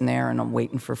phone's sitting there, and I'm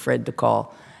waiting for Fred to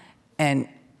call. And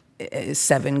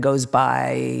 7 goes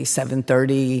by,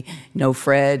 7:30, no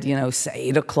Fred, it's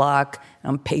 8 o'clock.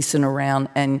 I'm pacing around,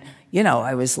 and,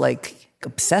 I was like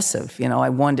obsessive. I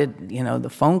wanted, the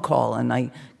phone call, and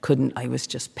I was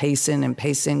just pacing and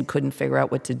pacing, couldn't figure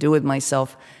out what to do with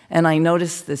myself. And I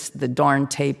noticed the darn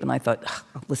tape, and I thought,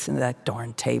 I'll listen to that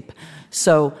darn tape.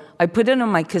 So I put it on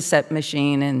my cassette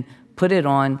machine and put it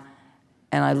on,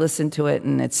 and I listened to it,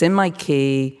 and it's in my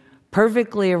key,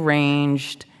 perfectly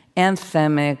arranged,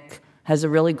 anthemic, has a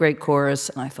really great chorus.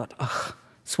 And I thought,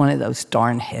 It's one of those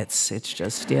darn hits. It's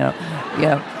just,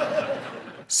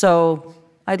 So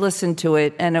I listened to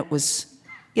it, and it was,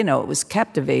 it was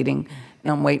captivating.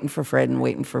 And I'm waiting for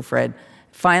Fred.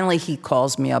 Finally, he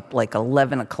calls me up like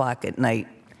 11 o'clock at night.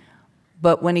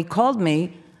 But when he called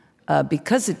me,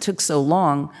 because it took so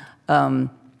long,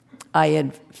 I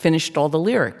had finished all the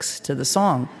lyrics to the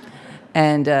song.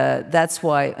 And that's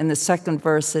why in the second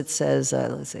verse it says,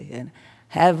 let's see,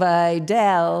 have I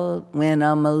doubt when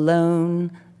I'm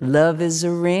alone, love is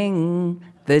a ring,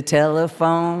 the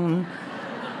telephone.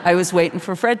 I was waiting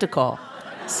for Fred to call.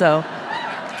 So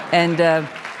I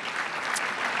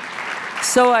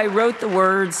wrote the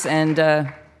words, and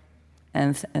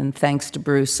thanks to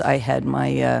Bruce, I had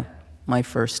my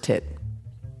first hit.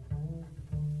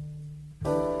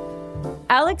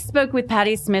 Alex spoke with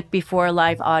Patti Smith before a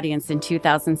live audience in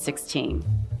 2016.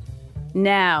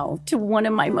 Now to one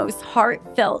of my most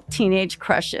heartfelt teenage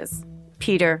crushes,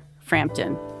 Peter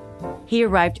Frampton. He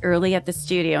arrived early at the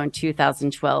studio in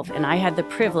 2012, and I had the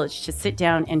privilege to sit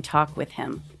down and talk with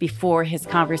him before his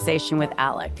conversation with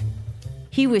Alec.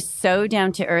 He was so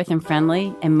down to earth and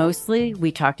friendly, and mostly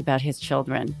we talked about his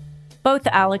children. Both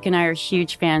Alec and I are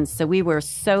huge fans, so we were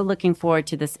so looking forward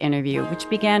to this interview, which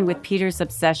began with Peter's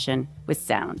obsession with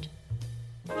sound.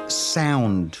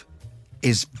 Sound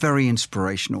is very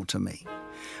inspirational to me.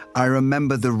 I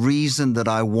remember the reason that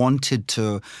I wanted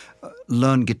to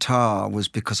learn guitar was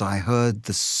because I heard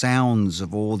the sounds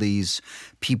of all these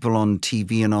people on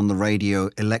TV and on the radio,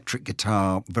 electric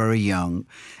guitar, very young.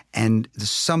 And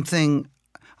there's something,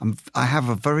 I have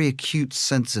a very acute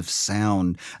sense of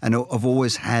sound, and I've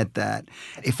always had that.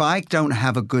 If I don't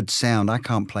have a good sound, I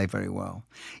can't play very well.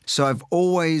 So I've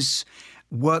always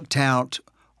worked out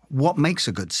what makes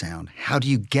a good sound. How do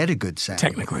you get a good sound?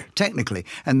 Technically.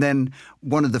 And then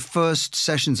one of the first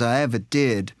sessions I ever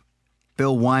did,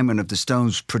 Bill Wyman of the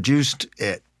Stones produced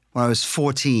it when I was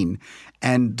 14.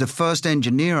 And the first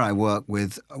engineer I worked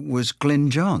with was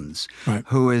Glyn Johns, right,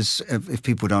 who is, if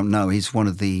people don't know, he's one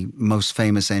of the most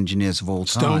famous engineers of all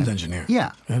time. Stones engineer.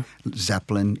 Yeah.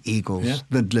 Zeppelin, Eagles,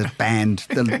 the band,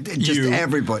 just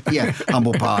everybody. Yeah,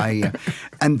 Humble Pie. Yeah.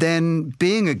 And then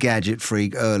being a gadget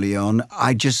freak early on,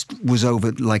 I just was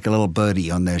over like a little birdie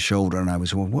on their shoulder, and I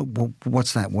was,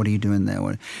 what's that? What are you doing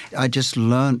there? I just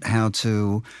learned how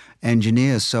to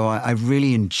engineer, so I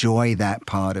really enjoy that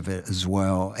part of it as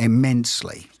well,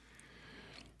 immensely.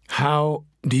 How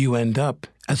do you end up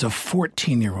as a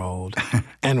 14-year-old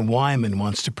and Wyman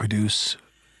wants to produce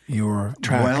your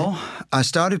track? Well, I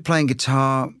started playing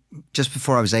guitar just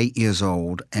before I was 8 years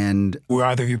old, and... Were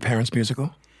either of your parents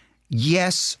musical?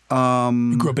 Yes.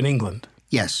 You grew up in England?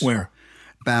 Yes. Where?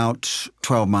 About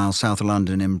 12 miles south of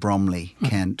London in Bromley,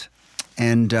 Kent.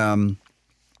 And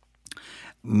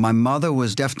my mother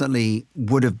would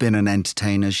have been an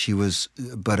entertainer. She was,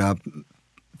 but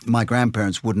my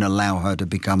grandparents wouldn't allow her to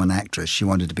become an actress. She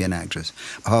wanted to be an actress.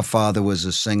 Her father was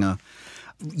a singer.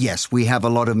 Yes, we have a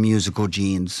lot of musical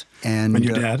genes. And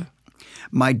your dad?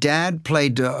 My dad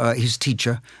played, he's a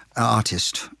teacher,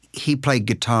 artist. He played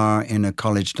guitar in a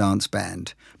college dance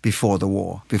band before the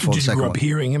war, before the Second War. Did you grow up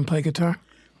hearing him play guitar?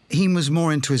 He was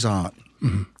more into his art.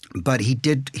 Mm-hmm. But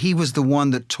he was the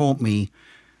one that taught me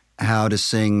how to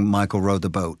sing Michael Row the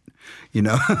Boat,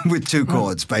 with two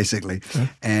chords, basically.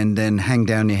 And then Hang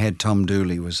Down Your Head, Tom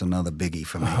Dooley was another biggie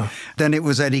for me. Then it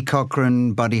was Eddie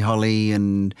Cochran, Buddy Holly,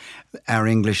 and our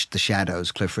English, The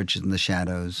Shadows, Cliff Richard and The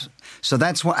Shadows. So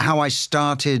that's how I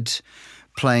started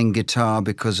playing guitar,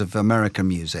 because of American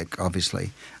music,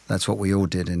 obviously. That's what we all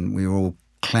did, and we were all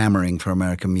clamoring for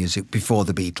American music before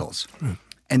the Beatles.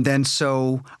 And then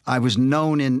so I was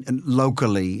known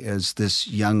locally as this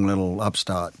young little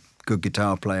upstart, good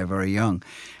guitar player, very young.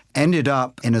 Ended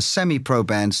up in a semi-pro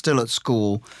band still at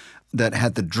school that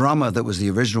had the drummer that was the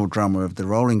original drummer of the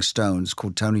Rolling Stones,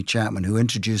 called Tony Chapman, who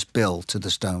introduced Bill to the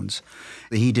Stones.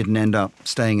 He didn't end up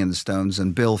staying in the Stones,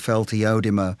 and Bill felt he owed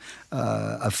him a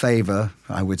favor,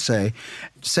 I would say.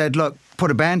 Said, look,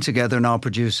 put a band together and I'll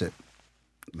produce it.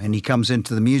 And he comes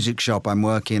into the music shop I'm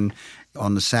working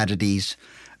on the Saturdays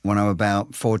when I'm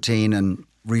about 14 and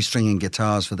restringing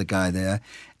guitars for the guy there.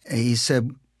 He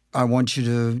said, I want you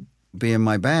to be in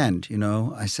my band,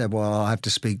 I said, well, I'll have to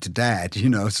speak to Dad,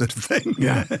 sort of thing.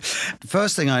 Yeah.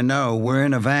 First thing I know, we're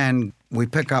in a van. We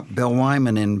pick up Bill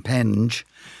Wyman in Penge,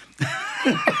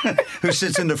 who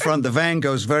sits in the front. The van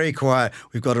goes very quiet.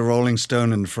 We've got a Rolling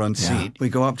Stone in the front seat. We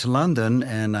go up to London,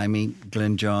 and I meet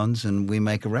Glyn Johns, and we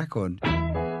make a record.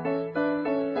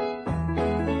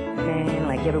 Man,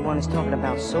 like everyone is talking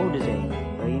about soul today.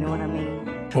 You know what I mean?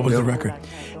 What was the record?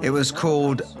 It was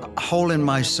called Hole in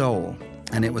My Soul.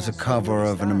 and it was a cover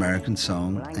of an American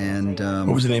song. And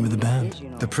what was the name of the band?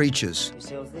 The Preachers.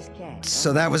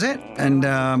 So that was it. And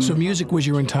so music was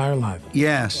your entire life?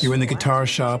 Yes. You were in the guitar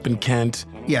shop in Kent?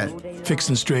 Yeah.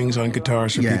 Fixing strings on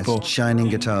guitars for people? Shining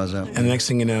guitars up. And the next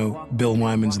thing you know, Bill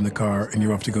Wyman's in the car and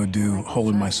you're off to go do Hole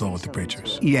in My Soul with the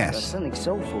Preachers. Yes. Something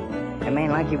soulful. A man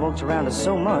like you walked around us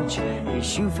so much, his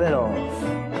shoe fell off.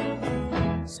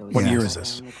 What year is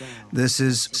this? This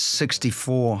is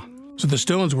 64. So the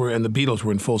Stones were and the Beatles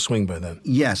were in full swing by then?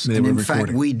 Yes. And in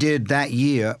fact, we did that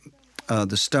year.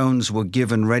 The Stones were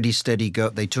given Ready, Steady, Go.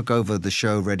 They took over the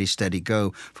show Ready, Steady,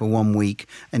 Go for 1 week.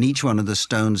 And each one of the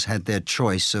Stones had their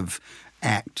choice of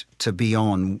act to be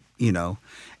on, you know.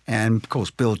 And, of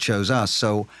course, Bill chose us.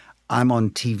 So I'm on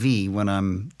TV when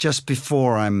I'm just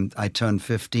before I turned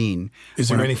 15. Is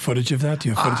there any footage of that? Do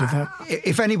you have footage of that?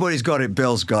 If anybody's got it,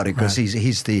 Bill's got it because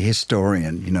he's the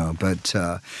historian, you know. But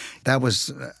that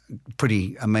was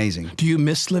pretty amazing. Do you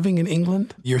miss living in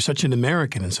England? You're such an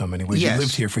American in so many ways. Yes. You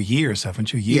lived here for years,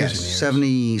 haven't you? Years and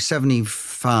years.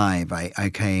 75,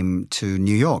 I came to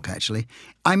New York, actually.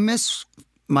 I miss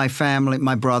my family,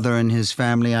 my brother and his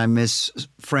family. I miss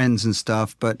friends and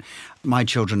stuff, but my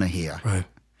children are here. Right.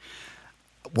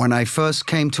 When I first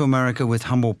came to America with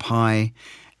Humble Pie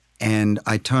and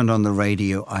I turned on the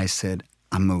radio, I said,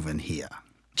 I'm moving here.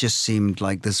 Just seemed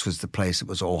like this was the place that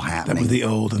was all happening. That was the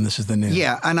old and this is the new.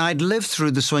 Yeah, and I'd lived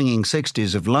through the swinging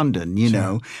 60s of London, you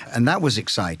know, and that was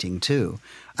exciting too.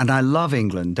 And I love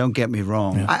England, don't get me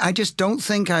wrong. Yeah. I just don't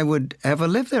think I would ever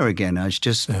live there again.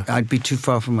 I'd be too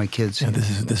far from my kids. Yeah,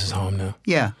 this is home now.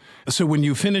 Yeah. So when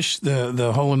you finish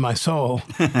the Hole in My Soul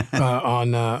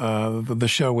on the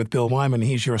show with Bill Wyman,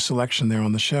 he's your selection there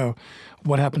on the show.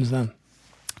 What happens then?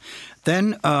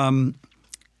 Then I'm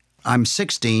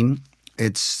 16.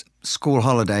 It's school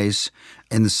holidays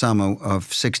in the summer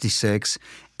of 66.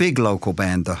 Big local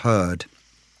band, The Herd,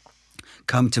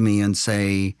 come to me and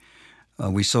say,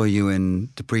 we saw you in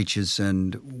The Preachers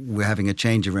and we're having a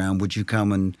change around. Would you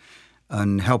come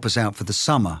and help us out for the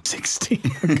summer? 16,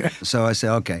 okay. So I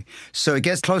said, okay. So it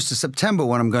gets close to September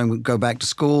when I'm going to go back to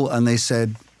school, and they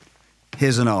said,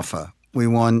 here's an offer. We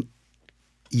want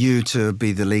you to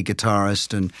be the lead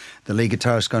guitarist, and the lead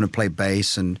guitarist is going to play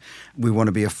bass, and we want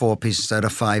to be a 4-piece instead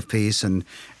of 5-piece, and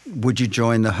would you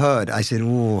join The Herd? I said,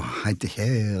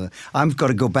 I've got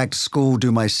to go back to school,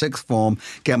 do my 6th form,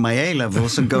 get my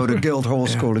A-levels, and go to Guildhall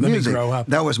School of Music. Let me grow up.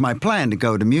 That was my plan, to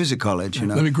go to music college, you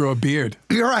know. Let me grow a beard.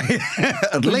 You're right,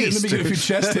 at least. Let me get a few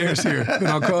chest hairs here, then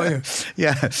I'll call you.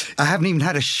 Yeah, I haven't even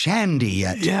had a shandy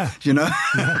yet. Yeah. You know?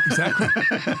 Yeah, exactly.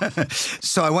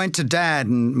 So I went to Dad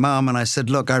and Mom and I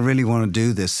said, look, I really want to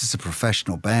do this. This is a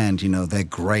professional band, you know, they're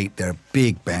great, they're a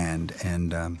big band,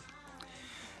 and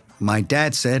my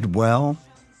dad said, well,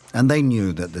 and they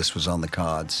knew that this was on the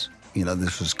cards, you know,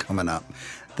 this was coming up,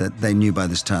 that they knew by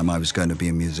this time I was going to be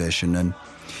a musician. And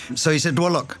so he said,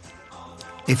 well, look,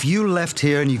 if you left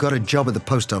here and you got a job at the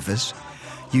post office,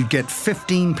 you'd get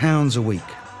 £15 a week.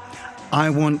 I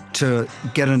want to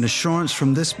get an assurance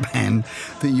from this band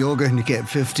that you're going to get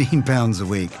 £15 a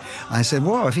week. I said,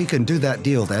 well, if you can do that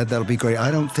deal, Dad, that'll be great. I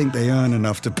don't think they earn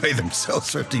enough to pay themselves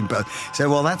 £15. He said,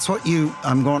 well, that's what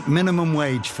I'm going minimum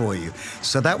wage for you.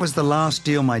 So that was the last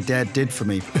deal my dad did for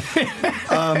me.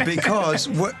 Because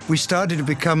we started to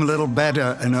become a little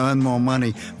better and earn more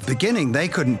money. Beginning, they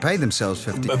couldn't pay themselves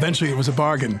 $15. Eventually, it was a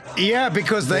bargain. Yeah,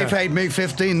 because they paid me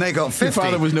 $15, they got $50. Your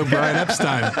father was no Brian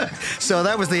Epstein. So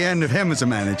that was the end of him as a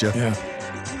manager. Yeah.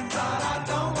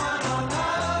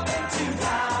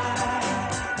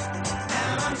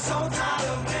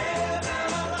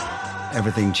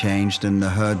 Everything changed, and The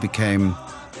Herd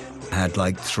had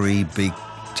like 3 big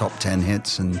top 10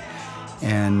 hits, and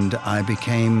I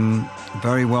became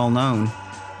very well known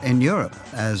in Europe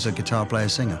as a guitar player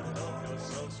singer.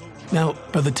 Now,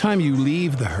 by the time you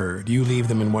leave The Herd, you leave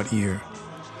them in what year?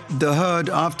 The Herd,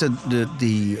 after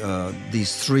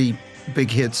these 3 big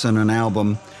hits and an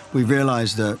album, we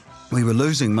realized that we were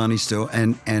losing money still,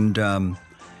 and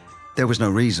there was no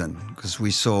reason, because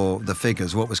we saw the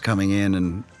figures, what was coming in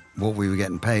and what we were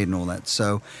getting paid and all that.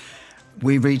 So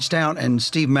we reached out, and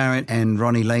Steve Marriott and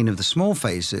Ronnie Lane of the Small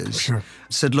Faces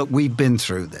said, look, we've been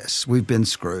through this. We've been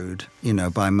screwed, you know,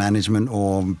 by management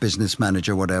or business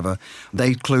manager, whatever.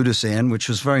 They clued us in, which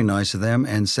was very nice of them,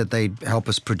 and said they'd help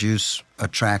us produce a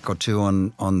track or 2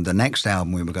 on the next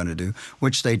album we were going to do,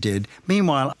 which they did.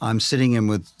 Meanwhile, I'm sitting in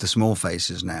with the Small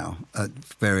Faces now at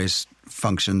various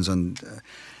functions and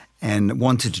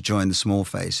wanted to join the Small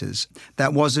Faces.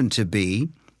 That wasn't to be.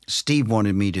 Steve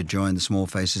wanted me to join the Small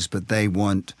Faces, but they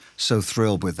weren't so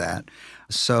thrilled with that.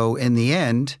 So in the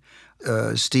end,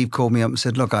 Steve called me up and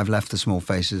said, look, I've left the Small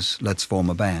Faces, let's form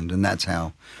a band. And that's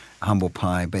how Humble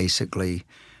Pie basically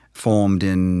formed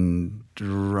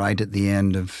right at the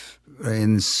end of,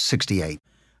 in 68.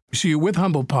 So you're with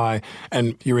Humble Pie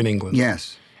and you're in England.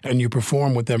 Yes. And you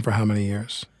perform with them for how many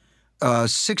years?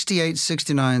 68,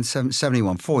 69,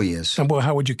 71, 4 years. And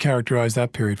how would you characterize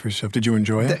that period for yourself? Did you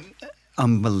enjoy it?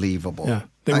 Unbelievable. Yeah.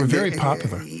 They were very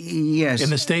popular. Yes. In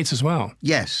the States as well.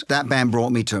 Yes. That band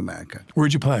brought me to America.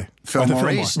 Where'd you play?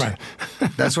 Fillmore East. Right.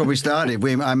 That's where we started.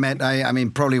 I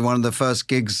mean, probably one of the first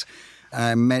gigs,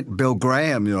 I met Bill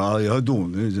Graham. You know, how you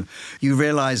doing? You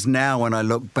realize now when I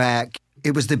look back,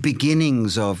 it was the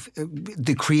beginnings of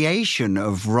the creation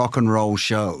of rock and roll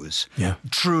shows. Yeah.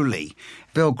 Truly.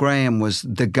 Bill Graham was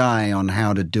the guy on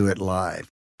how to do it live.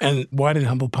 And why did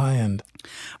Humble Pie end?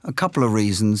 A couple of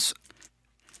reasons.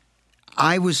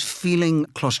 I was feeling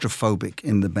claustrophobic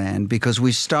in the band because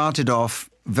we started off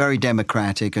very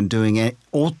democratic and doing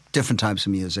all different types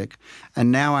of music.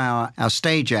 And now our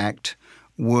stage act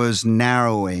was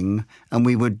narrowing and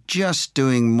we were just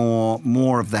doing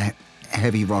more of the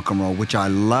heavy rock and roll, which I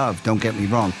love, don't get me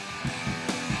wrong.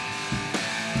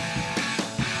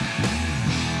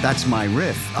 That's my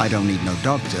riff, I Don't Need No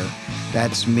Doctor.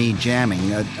 That's me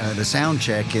jamming at a sound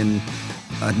check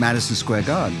at Madison Square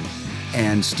Garden.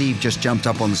 And Steve just jumped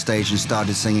up on the stage and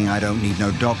started singing I Don't Need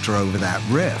No Doctor over that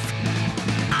riff.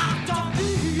 I don't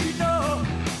need no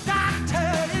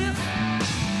doctor if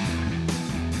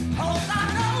all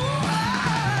I know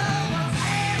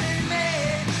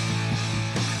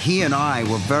was He and I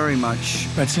were very much...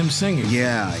 That's him singing?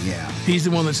 Yeah, yeah. He's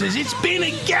the one that says, it's been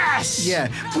a gas! Yeah,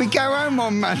 we go home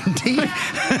on Monday.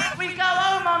 We go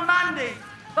home on Monday,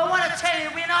 but I want to tell you,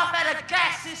 we're not had a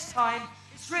gas this time.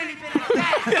 It's really been a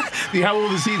gas. How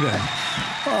old is he then?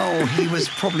 Oh, he was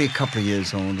probably a couple of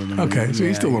years older than me. Okay, so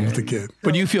he's still on with the kid.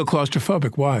 But you feel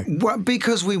claustrophobic. Why? Well,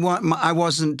 because I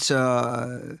wasn't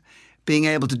being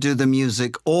able to do the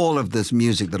music, all of this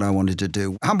music that I wanted to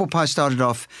do. Humble Pie started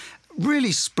off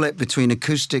really split between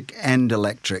acoustic and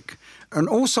electric. And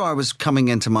also I was coming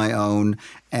into my own,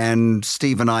 and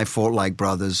Steve and I fought like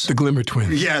brothers. The Glimmer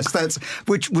Twins. Yes,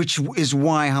 which is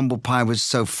why Humble Pie was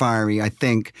so fiery, I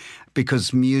think,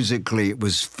 because musically it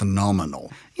was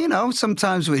phenomenal. You know,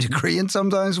 sometimes we'd agree and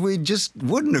sometimes we just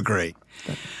wouldn't agree.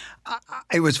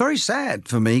 It was very sad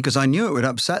for me because I knew it would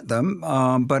upset them,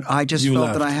 but I just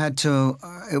felt that I had to,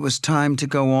 it was time to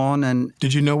go on. And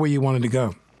did you know where you wanted to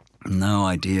go? No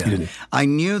idea. You didn't. I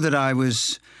knew that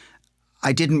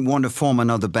I didn't want to form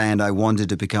another band. I wanted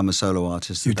to become a solo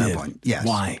artist at that point. Yes.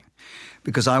 Why?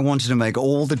 Because I wanted to make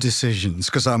all the decisions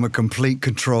because I'm a complete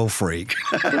control freak.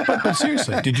 but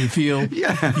seriously, did you feel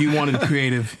you wanted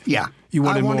creative? Yeah. You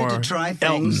wanted more I wanted to try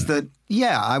things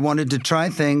I wanted to try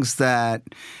things that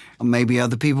maybe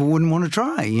other people wouldn't want to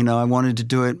try. You know, I wanted to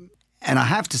do it. And I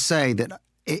have to say that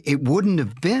it wouldn't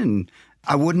have been...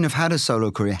 I wouldn't have had a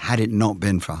solo career had it not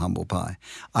been for Humble Pie.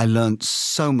 I learned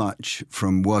so much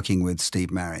from working with Steve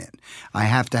Marriott. I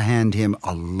have to hand him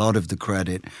a lot of the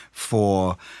credit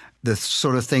for the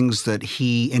sort of things that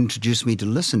he introduced me to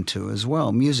listen to as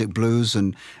well. Music Blues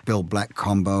and Bill Black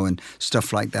combo and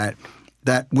stuff like that.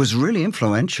 That was really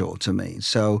influential to me.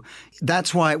 So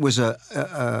that's why it was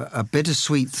a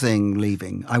bittersweet thing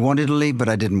leaving. I wanted to leave, but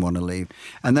I didn't want to leave.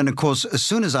 And then, of course, as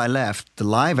soon as I left, the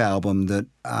live album that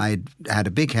I had a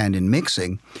big hand in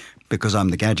mixing, because I'm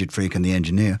the gadget freak and the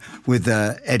engineer, with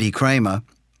Eddie Kramer,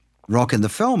 Rockin' the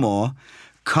Fillmore,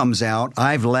 comes out.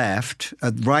 I've left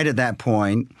right at that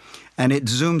point, and it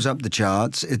zooms up the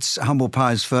charts. It's Humble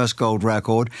Pie's first gold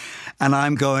record, and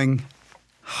I'm going...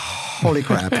 Holy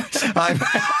crap.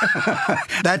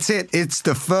 That's it. It's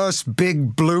the first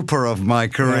big blooper of my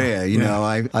career. You know,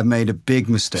 I made a big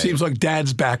mistake. Seems like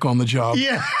Dad's back on the job.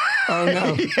 Yeah. Oh,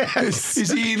 no. Yes.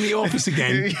 Is he in the office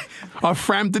again? I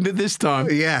Framptoned it this time.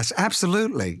 Yes,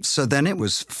 absolutely. So then it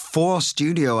was 4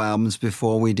 studio albums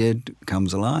before we did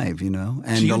Comes Alive, you know,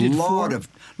 and so a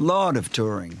lot of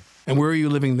touring. And where are you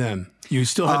living then? You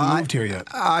still hadn't moved here yet?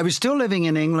 I was still living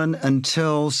in England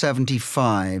until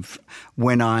 75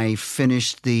 when I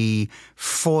finished the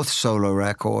 4th solo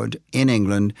record in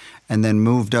England and then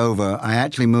moved over. I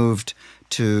actually moved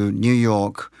to New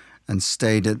York and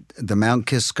stayed at the Mount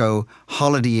Kisco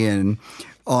Holiday Inn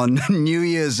on New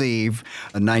Year's Eve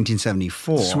in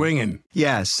 1974. Swinging.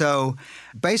 Yeah, so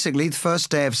basically the first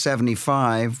day of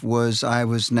 75 I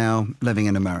was now living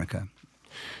in America.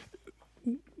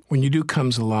 When you do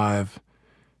Comes Alive,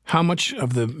 how much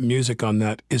of the music on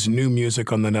that is new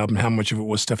music on that album? How much of it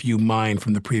was stuff you mined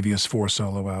from the previous 4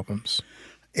 solo albums?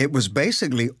 It was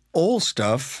basically all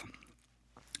stuff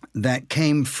that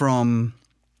came from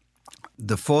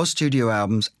the 4 studio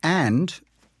albums, and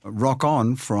Rock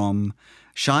On from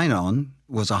Shine On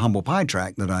was a Humble Pie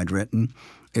track that I'd written.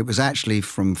 It was actually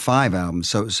from 5 albums,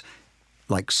 so it was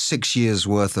like 6 years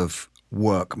worth of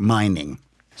work, mining,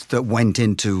 that went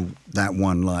into that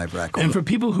one live record. And for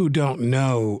people who don't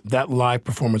know, that live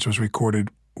performance was recorded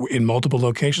in multiple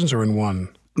locations or in one?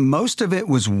 Most of it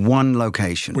was one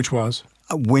location. Which was?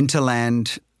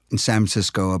 Winterland in San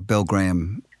Francisco, a Bill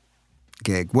Graham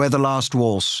gig, where The Last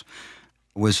Waltz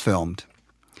was filmed.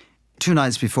 2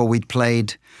 nights before, we'd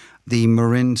played the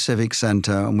Marin Civic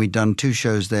Center, and we'd done 2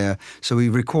 shows there. So we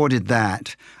recorded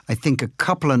that. I think a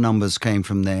couple of numbers came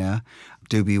from there.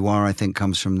 Doobie War, I think,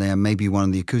 comes from there, maybe one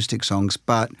of the acoustic songs.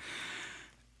 But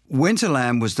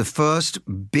Winterland was the first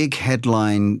big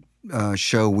headline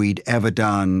show I'd ever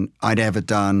done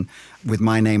with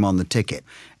my name on the ticket.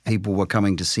 People were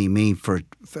coming to see me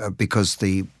because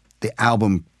the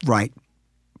album right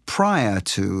prior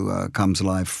to Comes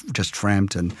Alive, Just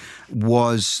Frampton,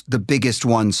 was the biggest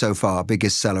one so far,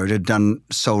 biggest seller. It had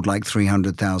sold like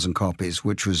 300,000 copies,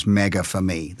 which was mega for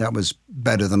me. That was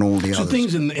better than all the others. So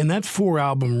things in that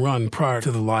 4-album run prior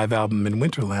to the live album in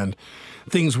Winterland,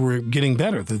 things were getting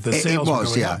better. The sales were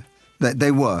going up.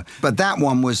 They were. But that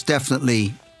one was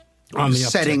definitely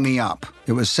setting me up.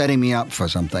 It was setting me up for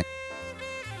something.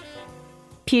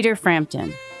 Peter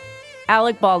Frampton.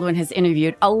 Alec Baldwin has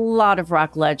interviewed a lot of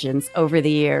rock legends over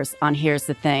the years on Here's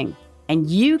the Thing, and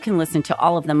you can listen to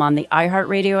all of them on the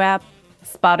iHeartRadio app,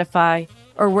 Spotify,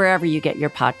 or wherever you get your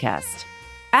podcast.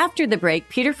 After the break,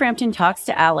 Peter Frampton talks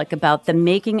to Alec about the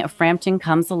making of Frampton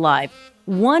Comes Alive,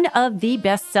 one of the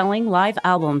best-selling live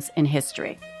albums in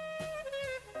history.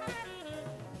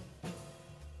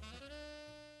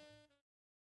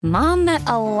 Mom met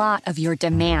a lot of your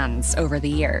demands over the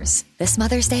years. This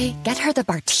Mother's Day, get her the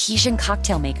Bartesian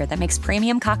cocktail maker that makes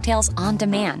premium cocktails on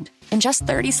demand. In just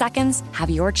 30 seconds, have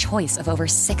your choice of over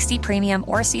 60 premium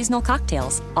or seasonal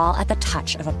cocktails, all at the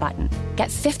touch of a button. Get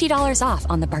 $50 off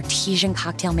on the Bartesian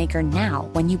cocktail maker now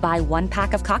when you buy 1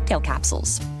 pack of cocktail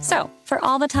capsules. So, for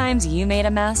all the times you made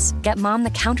a mess, get Mom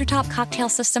the countertop cocktail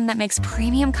system that makes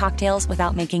premium cocktails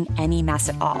without making any mess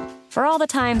at all. For all the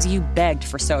times you begged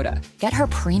for soda, get her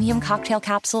premium cocktail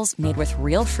capsules made with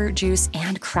real fruit juice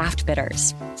and craft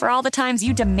bitters. For all the times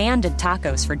you demanded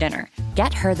tacos for dinner,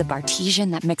 get her the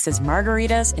Bartesian that mixes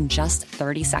margaritas in just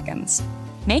 30 seconds.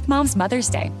 Make Mom's Mother's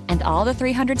Day and all the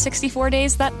 364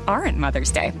 days that aren't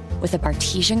Mother's Day with a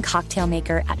Bartesian cocktail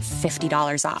maker at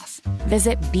 $50 off.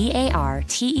 Visit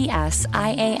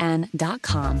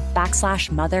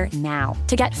BARTESIAN.com/mother now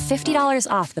to get $50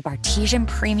 off the Bartesian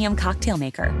Premium Cocktail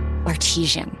Maker.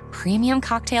 Bartesian, premium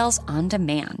cocktails on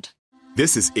demand.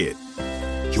 This is it.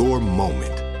 Your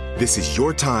moment. This is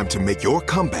your time to make your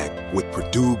comeback with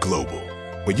Purdue Global.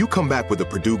 When you come back with a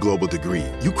Purdue Global degree,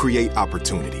 you create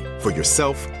opportunity for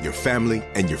yourself, your family,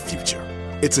 and your future.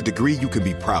 It's a degree you can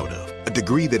be proud of, a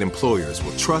degree that employers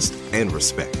will trust and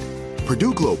respect.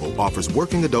 Purdue Global offers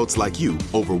working adults like you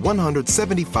over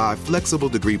 175 flexible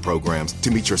degree programs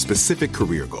to meet your specific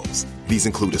career goals. These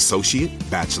include associate,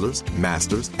 bachelor's,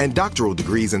 master's, and doctoral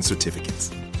degrees and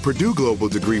certificates. Purdue Global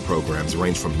degree programs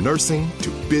range from nursing to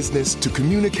business to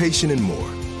communication and more.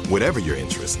 Whatever your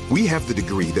interest, we have the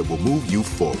degree that will move you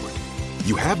forward.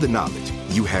 You have the knowledge,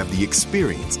 you have the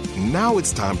experience. Now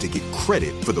it's time to get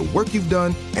credit for the work you've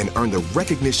done and earn the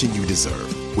recognition you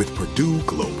deserve with Purdue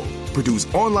Global, Purdue's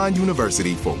online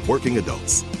university for working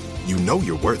adults. You know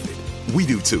you're worth it. We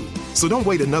do too. So don't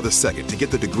wait another second to get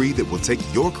the degree that will take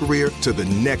your career to the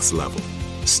next level.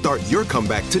 Start your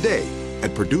comeback today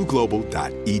at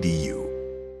purdueglobal.edu.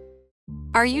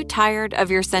 Are you tired of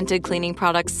your scented cleaning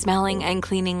products smelling and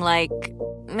cleaning like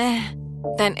meh?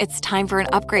 Then it's time for an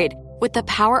upgrade with the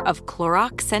power of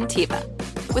Clorox Scentiva.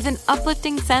 With an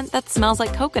uplifting scent that smells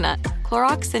like coconut,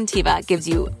 Clorox Scentiva gives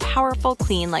you powerful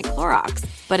clean like Clorox,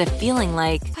 but a feeling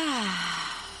like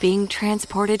being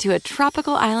transported to a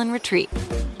tropical island retreat.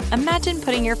 Imagine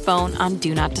putting your phone on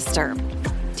Do Not Disturb,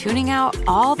 tuning out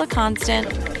all the constant,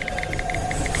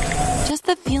 just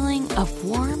the feeling of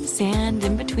warm sand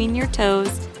in between your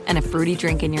toes and a fruity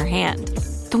drink in your hand.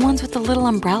 The ones with the little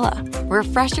umbrella.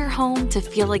 Refresh your home to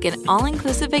feel like an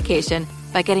all-inclusive vacation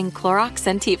by getting Clorox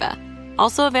Scentiva.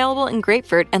 Also available in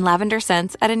grapefruit and lavender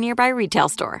scents at a nearby retail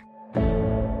store.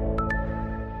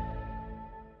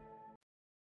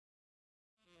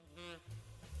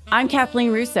 I'm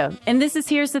Kathleen Russo, and this is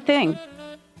Here's the Thing.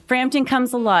 Frampton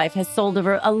Comes Alive has sold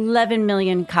over 11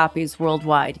 million copies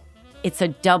worldwide. It's a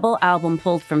double album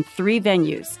pulled from 3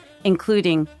 venues,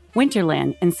 including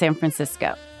Winterland in San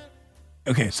Francisco.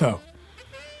 Okay, so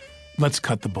let's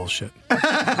cut the bullshit.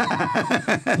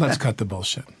 Let's cut the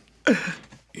bullshit.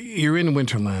 you're in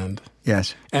Winterland.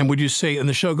 Yes. And would you say, and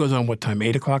the show goes on what time?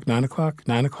 8 o'clock, 9 o'clock,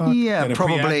 9 o'clock? Yeah,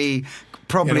 probably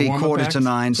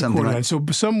 8:45, something like that. So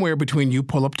somewhere between you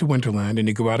pull up to Winterland and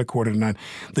you go out at 8:45,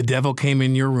 the devil came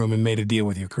in your room and made a deal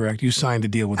with you, correct? You signed a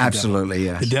deal with the devil. Absolutely,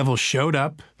 yes. The devil showed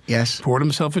up. Yes. Poured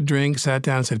himself a drink, sat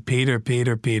down, and said, Peter.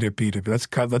 Let's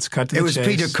cut to the chase. It was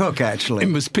Peter Cook, actually.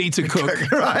 It was Peter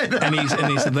Cook. Right. And he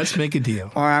said, let's make a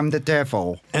deal. I'm the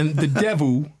devil. And the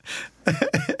devil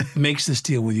makes this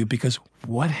deal with you because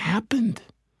what happened?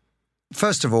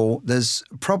 First of all, there's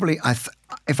probably,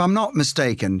 if I'm not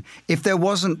mistaken, if there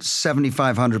wasn't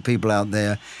 7,500 people out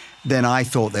there, then I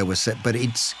thought there was, but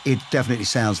it definitely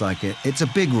sounds like it. It's a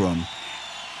big room.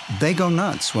 They go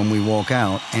nuts when we walk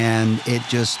out, and it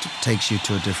just takes you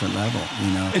to a different level,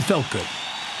 you know. It felt good.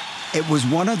 It was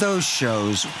one of those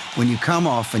shows when you come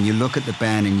off and you look at the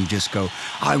band and you just go,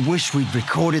 I wish we'd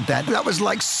recorded that. That was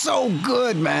like so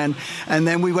good, man. And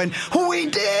then we went, we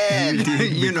did!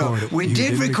 We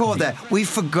did record that. We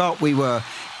forgot we were,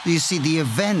 you see, the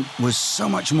event was so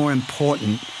much more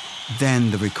important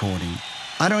than the recording.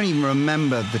 I don't even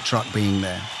remember the truck being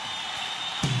there.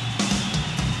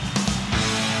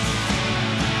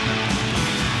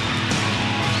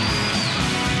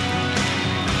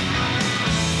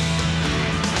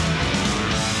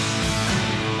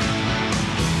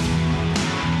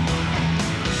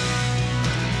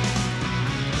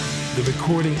 The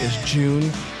recording is June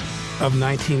of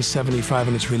 1975,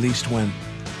 and it's released when?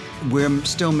 We're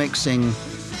still mixing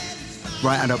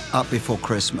right up before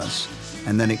Christmas,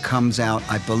 and then it comes out,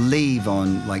 I believe,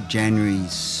 on like January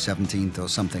 17th or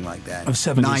something like that. Of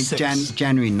 76.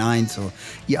 January 9th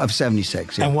of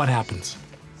 76. Yeah. And what happens?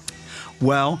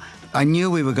 Well, I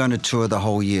knew we were going to tour the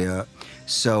whole year,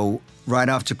 so right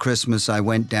after Christmas, I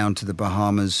went down to the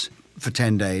Bahamas for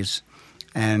 10 days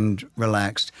and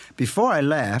relaxed. Before I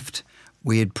left,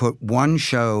 we had put one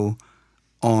show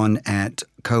on at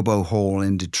Cobo Hall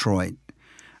in Detroit,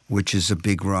 which is a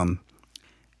big room.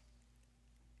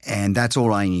 And that's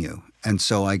all I knew. And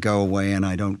so I go away and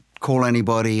I don't call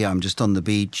anybody. I'm just on the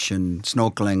beach and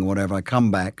snorkeling, whatever. I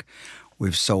come back.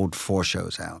 We've sold 4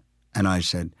 shows out. And I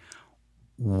said,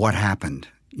 what happened?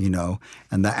 You know,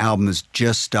 and the album has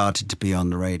just started to be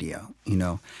on the radio, you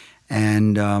know.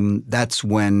 And that's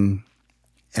when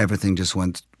everything just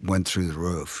went through the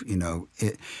roof, you know.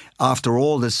 After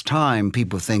all this time,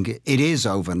 people think it is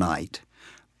overnight,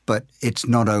 but it's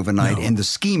not overnight in the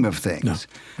scheme of things.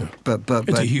 No. But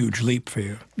it's a huge leap for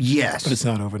you. Yes. But it's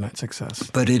not overnight success.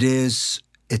 But it's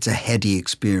a heady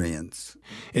experience.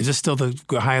 Is this still the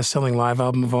highest selling live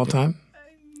album of all time?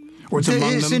 Or it's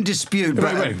among them? In dispute.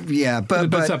 Right. Yeah,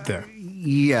 but it's up there.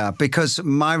 Yeah, because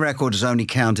my record is only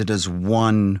counted as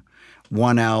one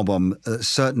album. A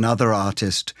certain other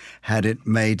artist had it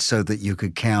made so that you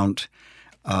could count.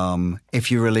 If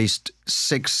you released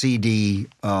 6 CD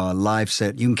live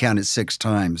set, you can count it 6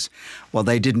 times. Well,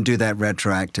 they didn't do that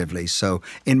retroactively. So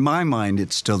in my mind,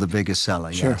 it's still the biggest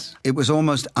seller, sure. Yes. It was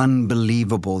almost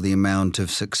unbelievable, the amount of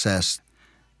success.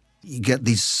 You get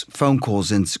these phone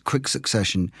calls in quick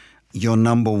succession. You're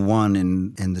number 1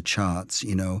 in the charts,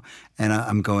 you know. And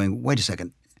I'm going, wait a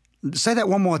second. Say that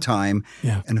one more time.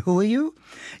 Yeah. And who are you?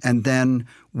 And then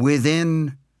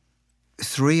within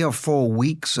 3 or 4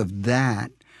 weeks of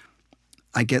that,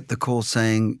 I get the call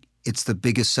saying, it's the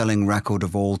biggest selling record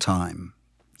of all time.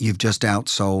 You've just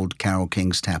outsold Carole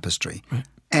King's Tapestry. Right.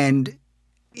 And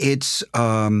it's...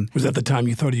 was that the time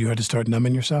you thought you had to start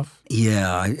numbing yourself?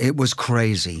 Yeah, it was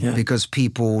crazy because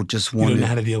people just wanted... You didn't know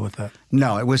how to deal with that?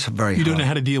 No, it was very hard. You don't know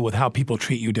how to deal with how people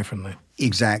treat you differently?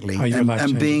 Exactly. How your life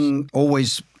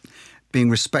changes. Being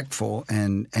respectful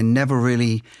and never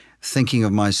really thinking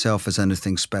of myself as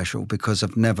anything special because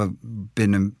I've never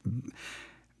been...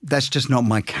 That's just not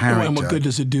my character. And what good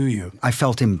does it do you? I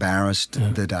felt embarrassed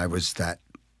that I was that...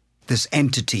 This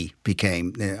entity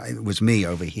became... It was me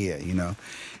over here, you know.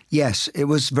 Yes, it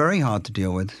was very hard to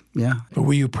deal with, yeah. But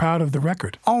were you proud of the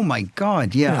record? Oh, my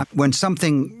God, yeah. When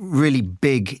something really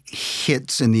big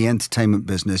hits in the entertainment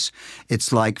business,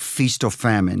 it's like feast or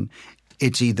famine.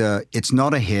 It's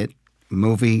not a hit,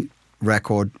 movie,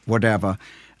 record, whatever,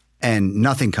 and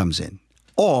nothing comes in.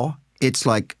 Or it's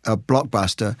like a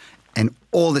blockbuster and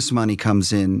all this money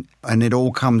comes in and it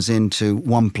all comes into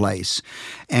one place.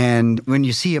 And when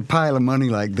you see a pile of money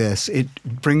like this, it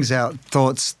brings out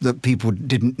thoughts that people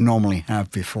didn't normally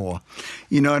have before.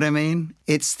 You know what I mean?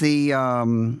 It's the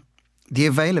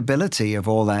availability of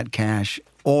all that cash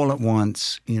all at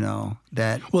once, you know,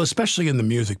 that... Well, especially in the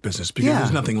music business, because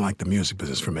there's nothing like the music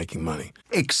business for making money.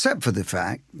 Except for the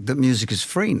fact that music is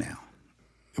free now.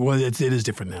 Well, it is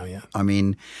different now, yeah. I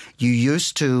mean, you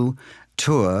used to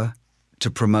tour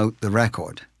to promote the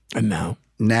record. And now?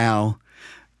 Now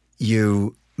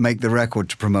you make the record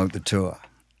to promote the tour.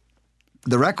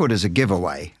 The record is a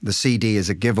giveaway. The CD is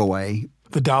a giveaway.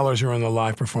 The dollars are on the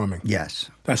live performing. Yes.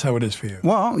 That's how it is for you.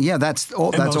 Well, yeah, that's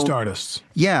all. And that's most all. artists.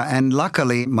 Yeah, and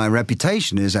luckily my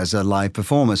reputation is as a live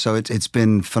performer, so it's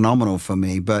been phenomenal for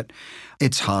me. But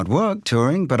it's hard work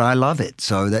touring, but I love it,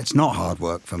 so that's not hard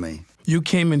work for me. You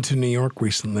came into New York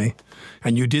recently,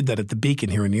 and you did that at the Beacon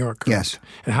here in New York. Correct? Yes.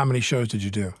 And how many shows did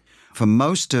you do? For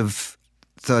most of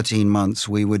 13 months,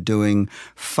 we were doing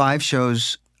 5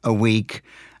 shows a week,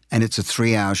 and it's a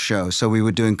 3-hour show. So we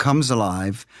were doing Comes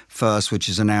Alive first, which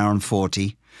is an hour and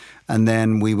 40, and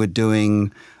then we were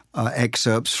doing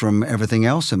excerpts from everything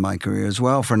else in my career as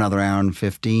well for another hour and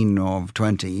 15 or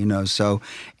 20, you know. So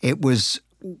it was,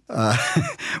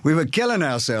 we were killing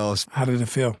ourselves. How did it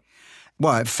feel?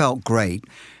 Well, it felt great.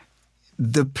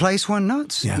 The place went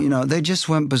nuts. Yeah. You know, they just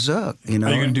went berserk, you know.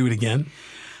 Are you going to do it again?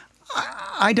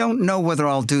 I don't know whether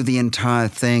I'll do the entire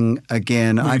thing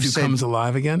again. Will you do Comes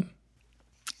Alive again?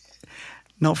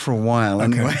 Not for a while,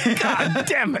 Okay. anyway. God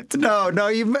damn it. No,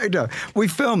 we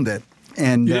filmed it.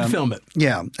 And You did film it?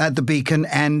 Yeah, at the Beacon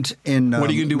and in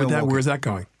What are you going to do with that? Milwaukee. Where's that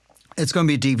going? It's going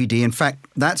to be a DVD. In fact,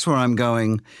 that's where I'm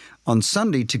going on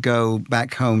Sunday to go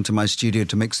back home to my studio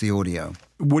to mix the audio.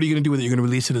 What are you going to do with it? You're going to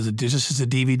release it as just as a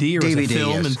DVD or as a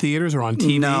film yes. in theaters or on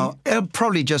TV? No, it'll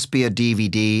probably just be a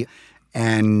DVD.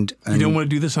 And you don't want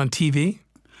to do this on TV?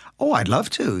 Oh, I'd love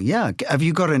to, yeah. Have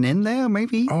you got an in there,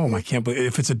 maybe? Oh, I can't believe.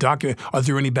 If it's a document, are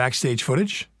there any backstage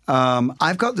footage?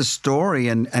 I've got the story,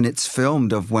 and it's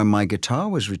filmed of when my guitar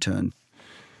was returned.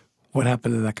 What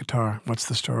happened to that guitar? What's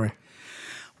the story?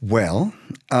 Well,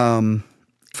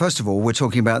 first of all, we're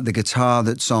talking about the guitar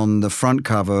that's on the front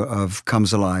cover of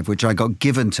Comes Alive, which I got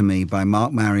given to me by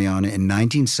Mark Mariana in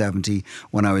 1970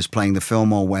 when I was playing the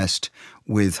Fillmore West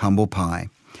with Humble Pie.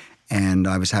 And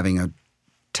I was having a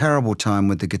terrible time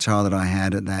with the guitar that I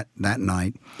had at that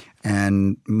night.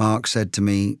 And Mark said to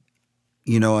me,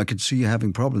 you know, I could see you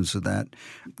having problems with that. Do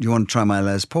you want to try my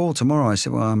Les Paul tomorrow? I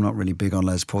said, well, I'm not really big on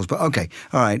Les Pauls, but okay,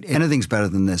 all right, anything's better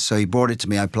than this. So he brought it to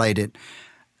me. I played it.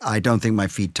 I don't think my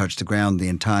feet touched the ground the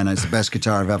entire night. It's the best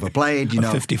guitar I've ever played. You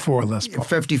know, 54 Les Paul.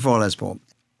 54 Les Paul.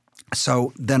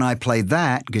 So then I played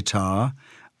that guitar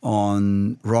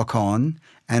on Rock On,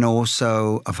 and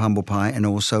also of Humble Pie, and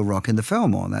also Rockin' the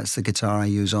Fillmore. That's the guitar I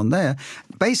use on there.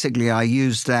 Basically, I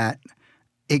use that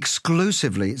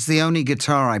exclusively. It's the only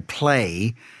guitar I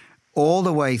play all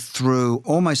the way through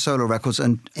all my solo records,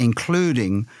 and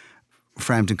including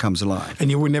Frampton Comes Alive.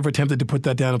 And you were never tempted to put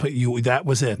that down and play? That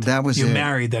was it? That was you it. You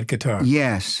married that guitar?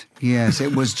 Yes.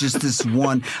 It was just this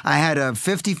one. I had a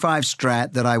 55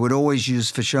 Strat that I would always use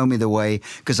for Show Me the Way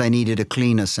because I needed a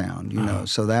cleaner sound, you know.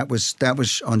 So that was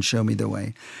on Show Me the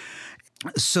Way.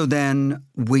 So then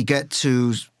we get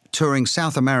to touring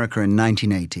South America in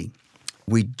 1980.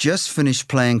 We just finished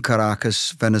playing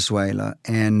Caracas, Venezuela,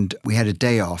 and we had a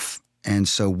day off. And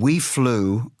so we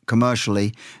flew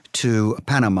commercially to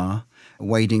Panama,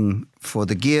 waiting for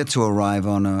the gear to arrive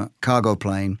on a cargo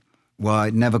plane. Well,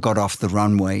 it never got off the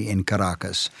runway in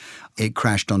Caracas. It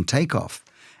crashed on takeoff.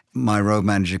 My road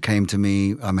manager came to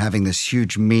me. I'm having this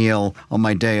huge meal on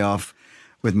my day off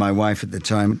with my wife at the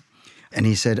time. And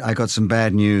he said, I got some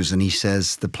bad news. And he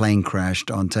says, the plane crashed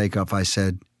on takeoff. I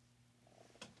said,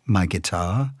 my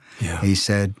guitar? Yeah. He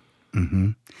said,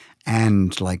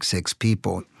 and like 6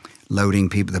 people. Loading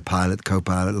people, the pilot,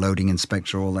 co-pilot, loading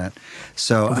inspector, all that.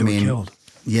 So, I mean, killed.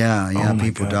 Yeah, Oh,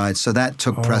 people died. So that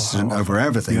took precedent over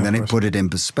everything. Yeah, then it put it in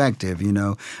perspective, you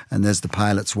know. And there's the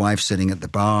pilot's wife sitting at the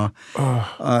bar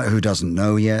who doesn't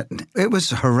know yet. It was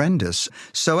horrendous.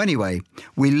 So anyway,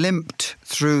 we limped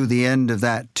through the end of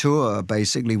that tour,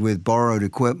 basically, with borrowed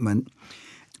equipment.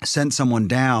 Sent someone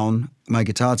down, my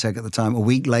guitar tech at the time, a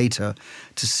week later,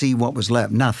 to see what was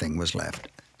left. Nothing was left,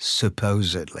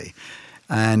 supposedly.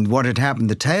 And what had happened,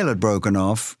 the tail had broken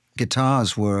off.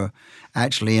 Guitars were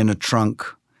actually in a trunk.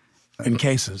 In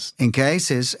cases. In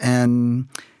cases. And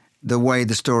the way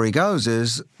the story goes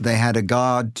is they had a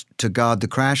guard to guard the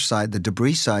crash site, the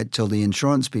debris site, till the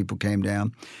insurance people came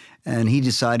down. And he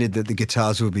decided that the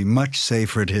guitars would be much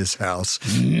safer at his house.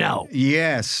 No.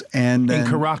 Yes. And in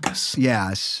Caracas.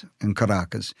 Yes, in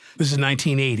Caracas. This is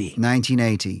 1980.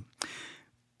 1980.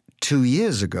 2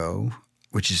 years ago,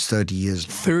 which is 30 years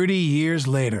later. 30 years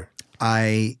later.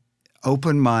 I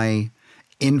opened my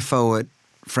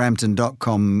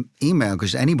info@frampton.com email,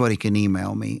 because anybody can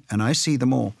email me, and I see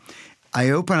them all.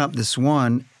 I open up this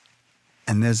one,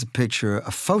 and there's a picture,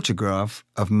 a photograph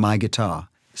of my guitar.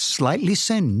 Slightly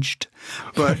singed,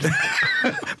 but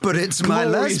but it's my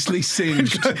Les Gloriously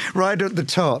singed. right at the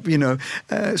top, you know,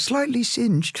 slightly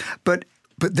singed. But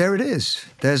But there it is.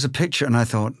 There's a picture, and I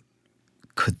thought,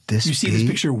 could this be? You see this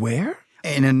picture where?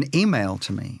 In an email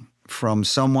to me from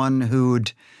someone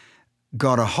who'd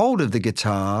got a hold of the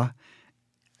guitar,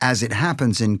 as it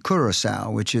happens in Curacao,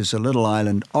 which is a little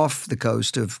island off the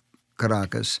coast of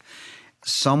Caracas.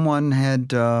 Someone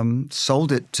had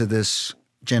sold it to this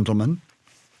gentleman,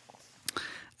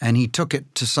 and he took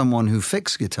it to someone who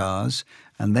fixed guitars,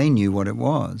 and they knew what it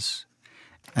was.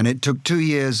 And it took 2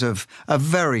 years of a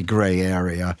very gray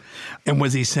area. And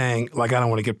was he saying, like, I don't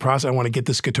want to get prosecuted, I want to get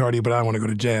this guitar to you, but I don't want to go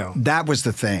to jail? That was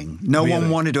the thing. No one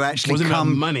wanted to actually come. It wasn't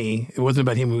about money. It wasn't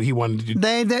about him. He wanted to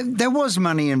do. There was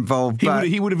money involved.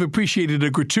 He would have appreciated a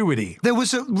gratuity. There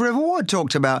was a reward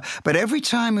talked about, but every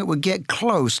time it would get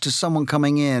close to someone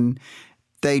coming in,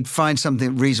 they'd find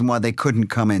reason why they couldn't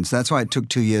come in. So that's why it took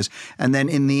 2 years. And then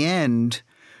in the end,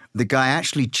 the guy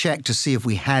actually checked to see if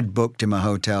we had booked him a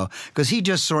hotel, because he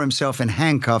just saw himself in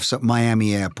handcuffs at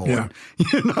Miami Airport. Yeah.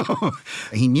 You know,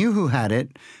 he knew who had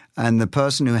it, and the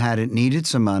person who had it needed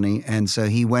some money, and so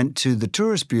he went to the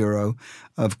tourist bureau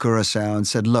of Curacao and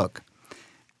said, "Look,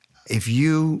 if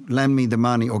you lend me the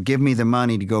money or give me the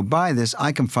money to go buy this,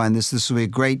 I can find this. This will be a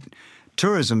great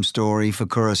tourism story for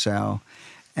Curacao."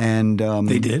 And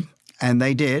they did,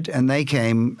 and they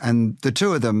came, and the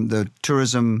two of them, the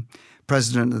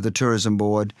president of the tourism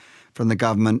board from the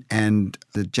government and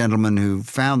the gentleman who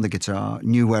found the guitar,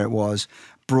 knew where it was,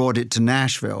 brought it to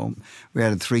Nashville. We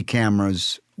had 3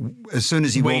 cameras. As soon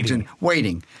as he walked in,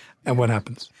 waiting. And what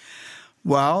happens?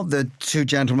 Well, the 2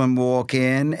 gentlemen walk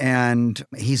in, and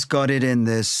he's got it in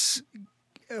this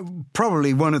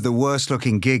probably one of the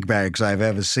worst-looking gig bags I've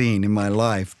ever seen in my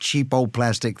life, cheap old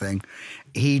plastic thing.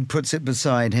 He puts it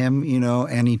beside him, you know,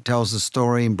 and he tells the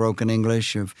story in broken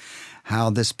English of how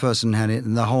this person had it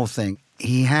and the whole thing.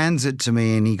 He hands it to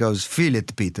me and he goes, "Feel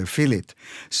it, Peter, feel it."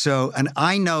 So, and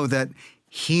I know that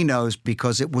he knows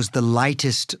because it was the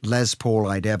lightest Les Paul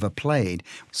I'd ever played.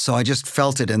 So I just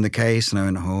felt it in the case and I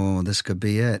went, oh, this could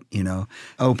be it, you know.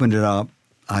 Opened it up,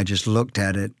 I just looked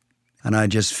at it and I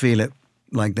just feel it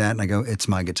like that and I go, it's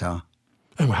my guitar.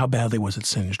 And how badly was it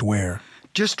singed? Where?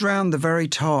 Just around the very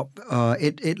top.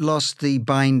 It lost the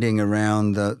binding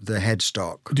around the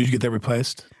headstock. Did you get that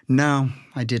replaced? No,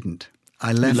 I didn't.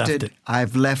 I left it.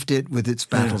 I've left it with its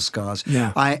battle scars.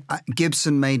 Yeah.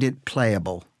 Gibson made it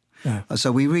playable. Yeah.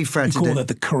 So we refretted it. You call that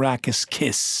the Caracas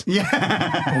kiss. Yeah.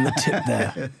 On the tip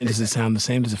there. And does it sound the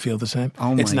same? Does it feel the same? Oh,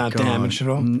 my God. It's not damaged at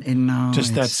all? No.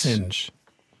 Just that singe.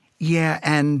 Yeah,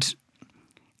 and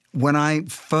when I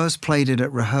first played it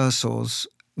at rehearsals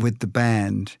with the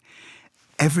band,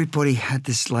 everybody had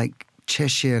this, like,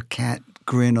 Cheshire cat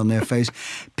grin on their face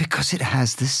because it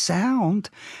has this sound,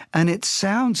 and it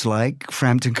sounds like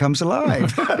Frampton Comes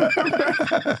Alive.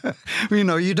 You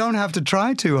know, you don't have to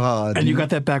try too hard. And you got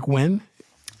that back when?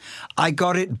 I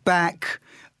got it back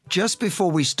just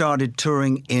before we started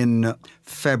touring in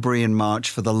February and March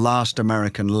for the last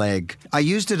American leg. I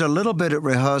used it a little bit at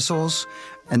rehearsals,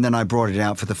 and then I brought it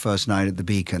out for the first night at the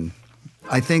Beacon.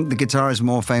 I think the guitar is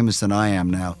more famous than I am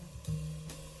now.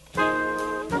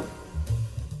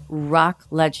 Rock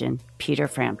legend Peter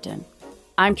Frampton.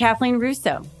 I'm Kathleen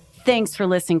Russo. Thanks for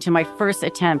listening to my first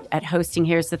attempt at hosting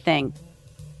Here's the Thing.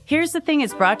 Here's the Thing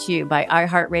is brought to you by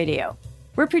iHeartRadio.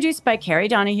 We're produced by Carrie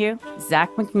Donahue, Zach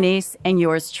McNeese, and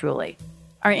yours truly.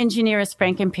 Our engineer is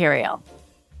Frank Imperial.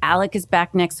 Alec is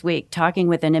back next week talking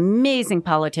with an amazing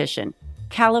politician,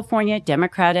 California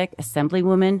Democratic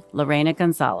Assemblywoman Lorena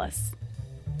Gonzalez.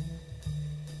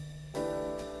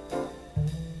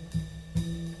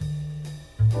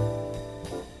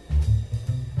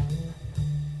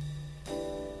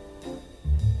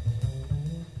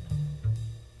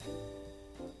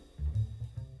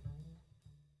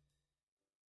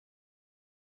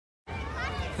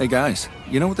 Hey guys,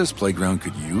 you know what this playground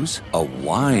could use? A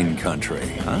wine country,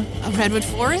 huh? A redwood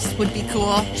forest would be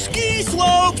cool. Ski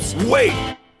slopes!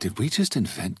 Wait! Did we just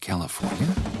invent California?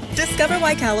 Discover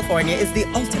why California is the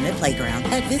ultimate playground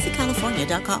at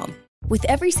visitcalifornia.com. With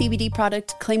every CBD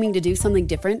product claiming to do something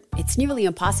different, it's nearly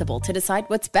impossible to decide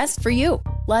what's best for you.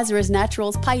 Lazarus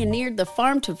Naturals pioneered the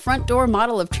farm-to-front-door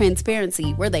model of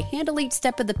transparency, where they handle each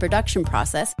step of the production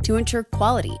process to ensure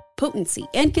quality, potency,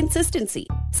 and consistency.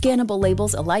 Scannable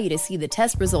labels allow you to see the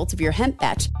test results of your hemp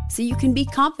batch, so you can be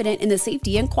confident in the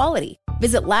safety and quality.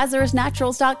 Visit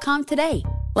LazarusNaturals.com today.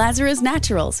 Lazarus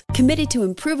Naturals, committed to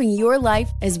improving your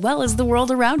life as well as the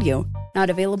world around you. Not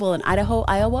available in Idaho,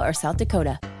 Iowa, or South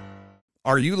Dakota.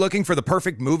 Are you looking for the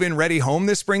perfect move-in ready home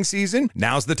this spring season?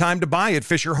 Now's the time to buy at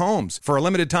Fisher Homes. For a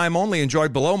limited time only, enjoy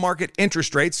below-market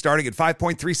interest rates starting at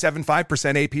 5.375%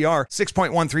 APR,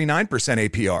 6.139%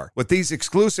 APR. With these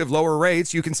exclusive lower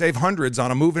rates, you can save hundreds on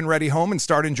a move-in ready home and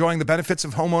start enjoying the benefits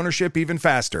of home ownership even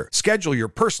faster. Schedule your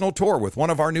personal tour with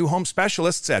one of our new home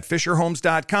specialists at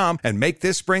FisherHomes.com and make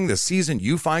this spring the season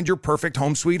you find your perfect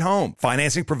home sweet home.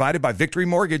 Financing provided by Victory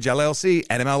Mortgage, LLC,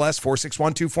 NMLS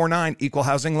 461249, Equal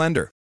Housing Lender.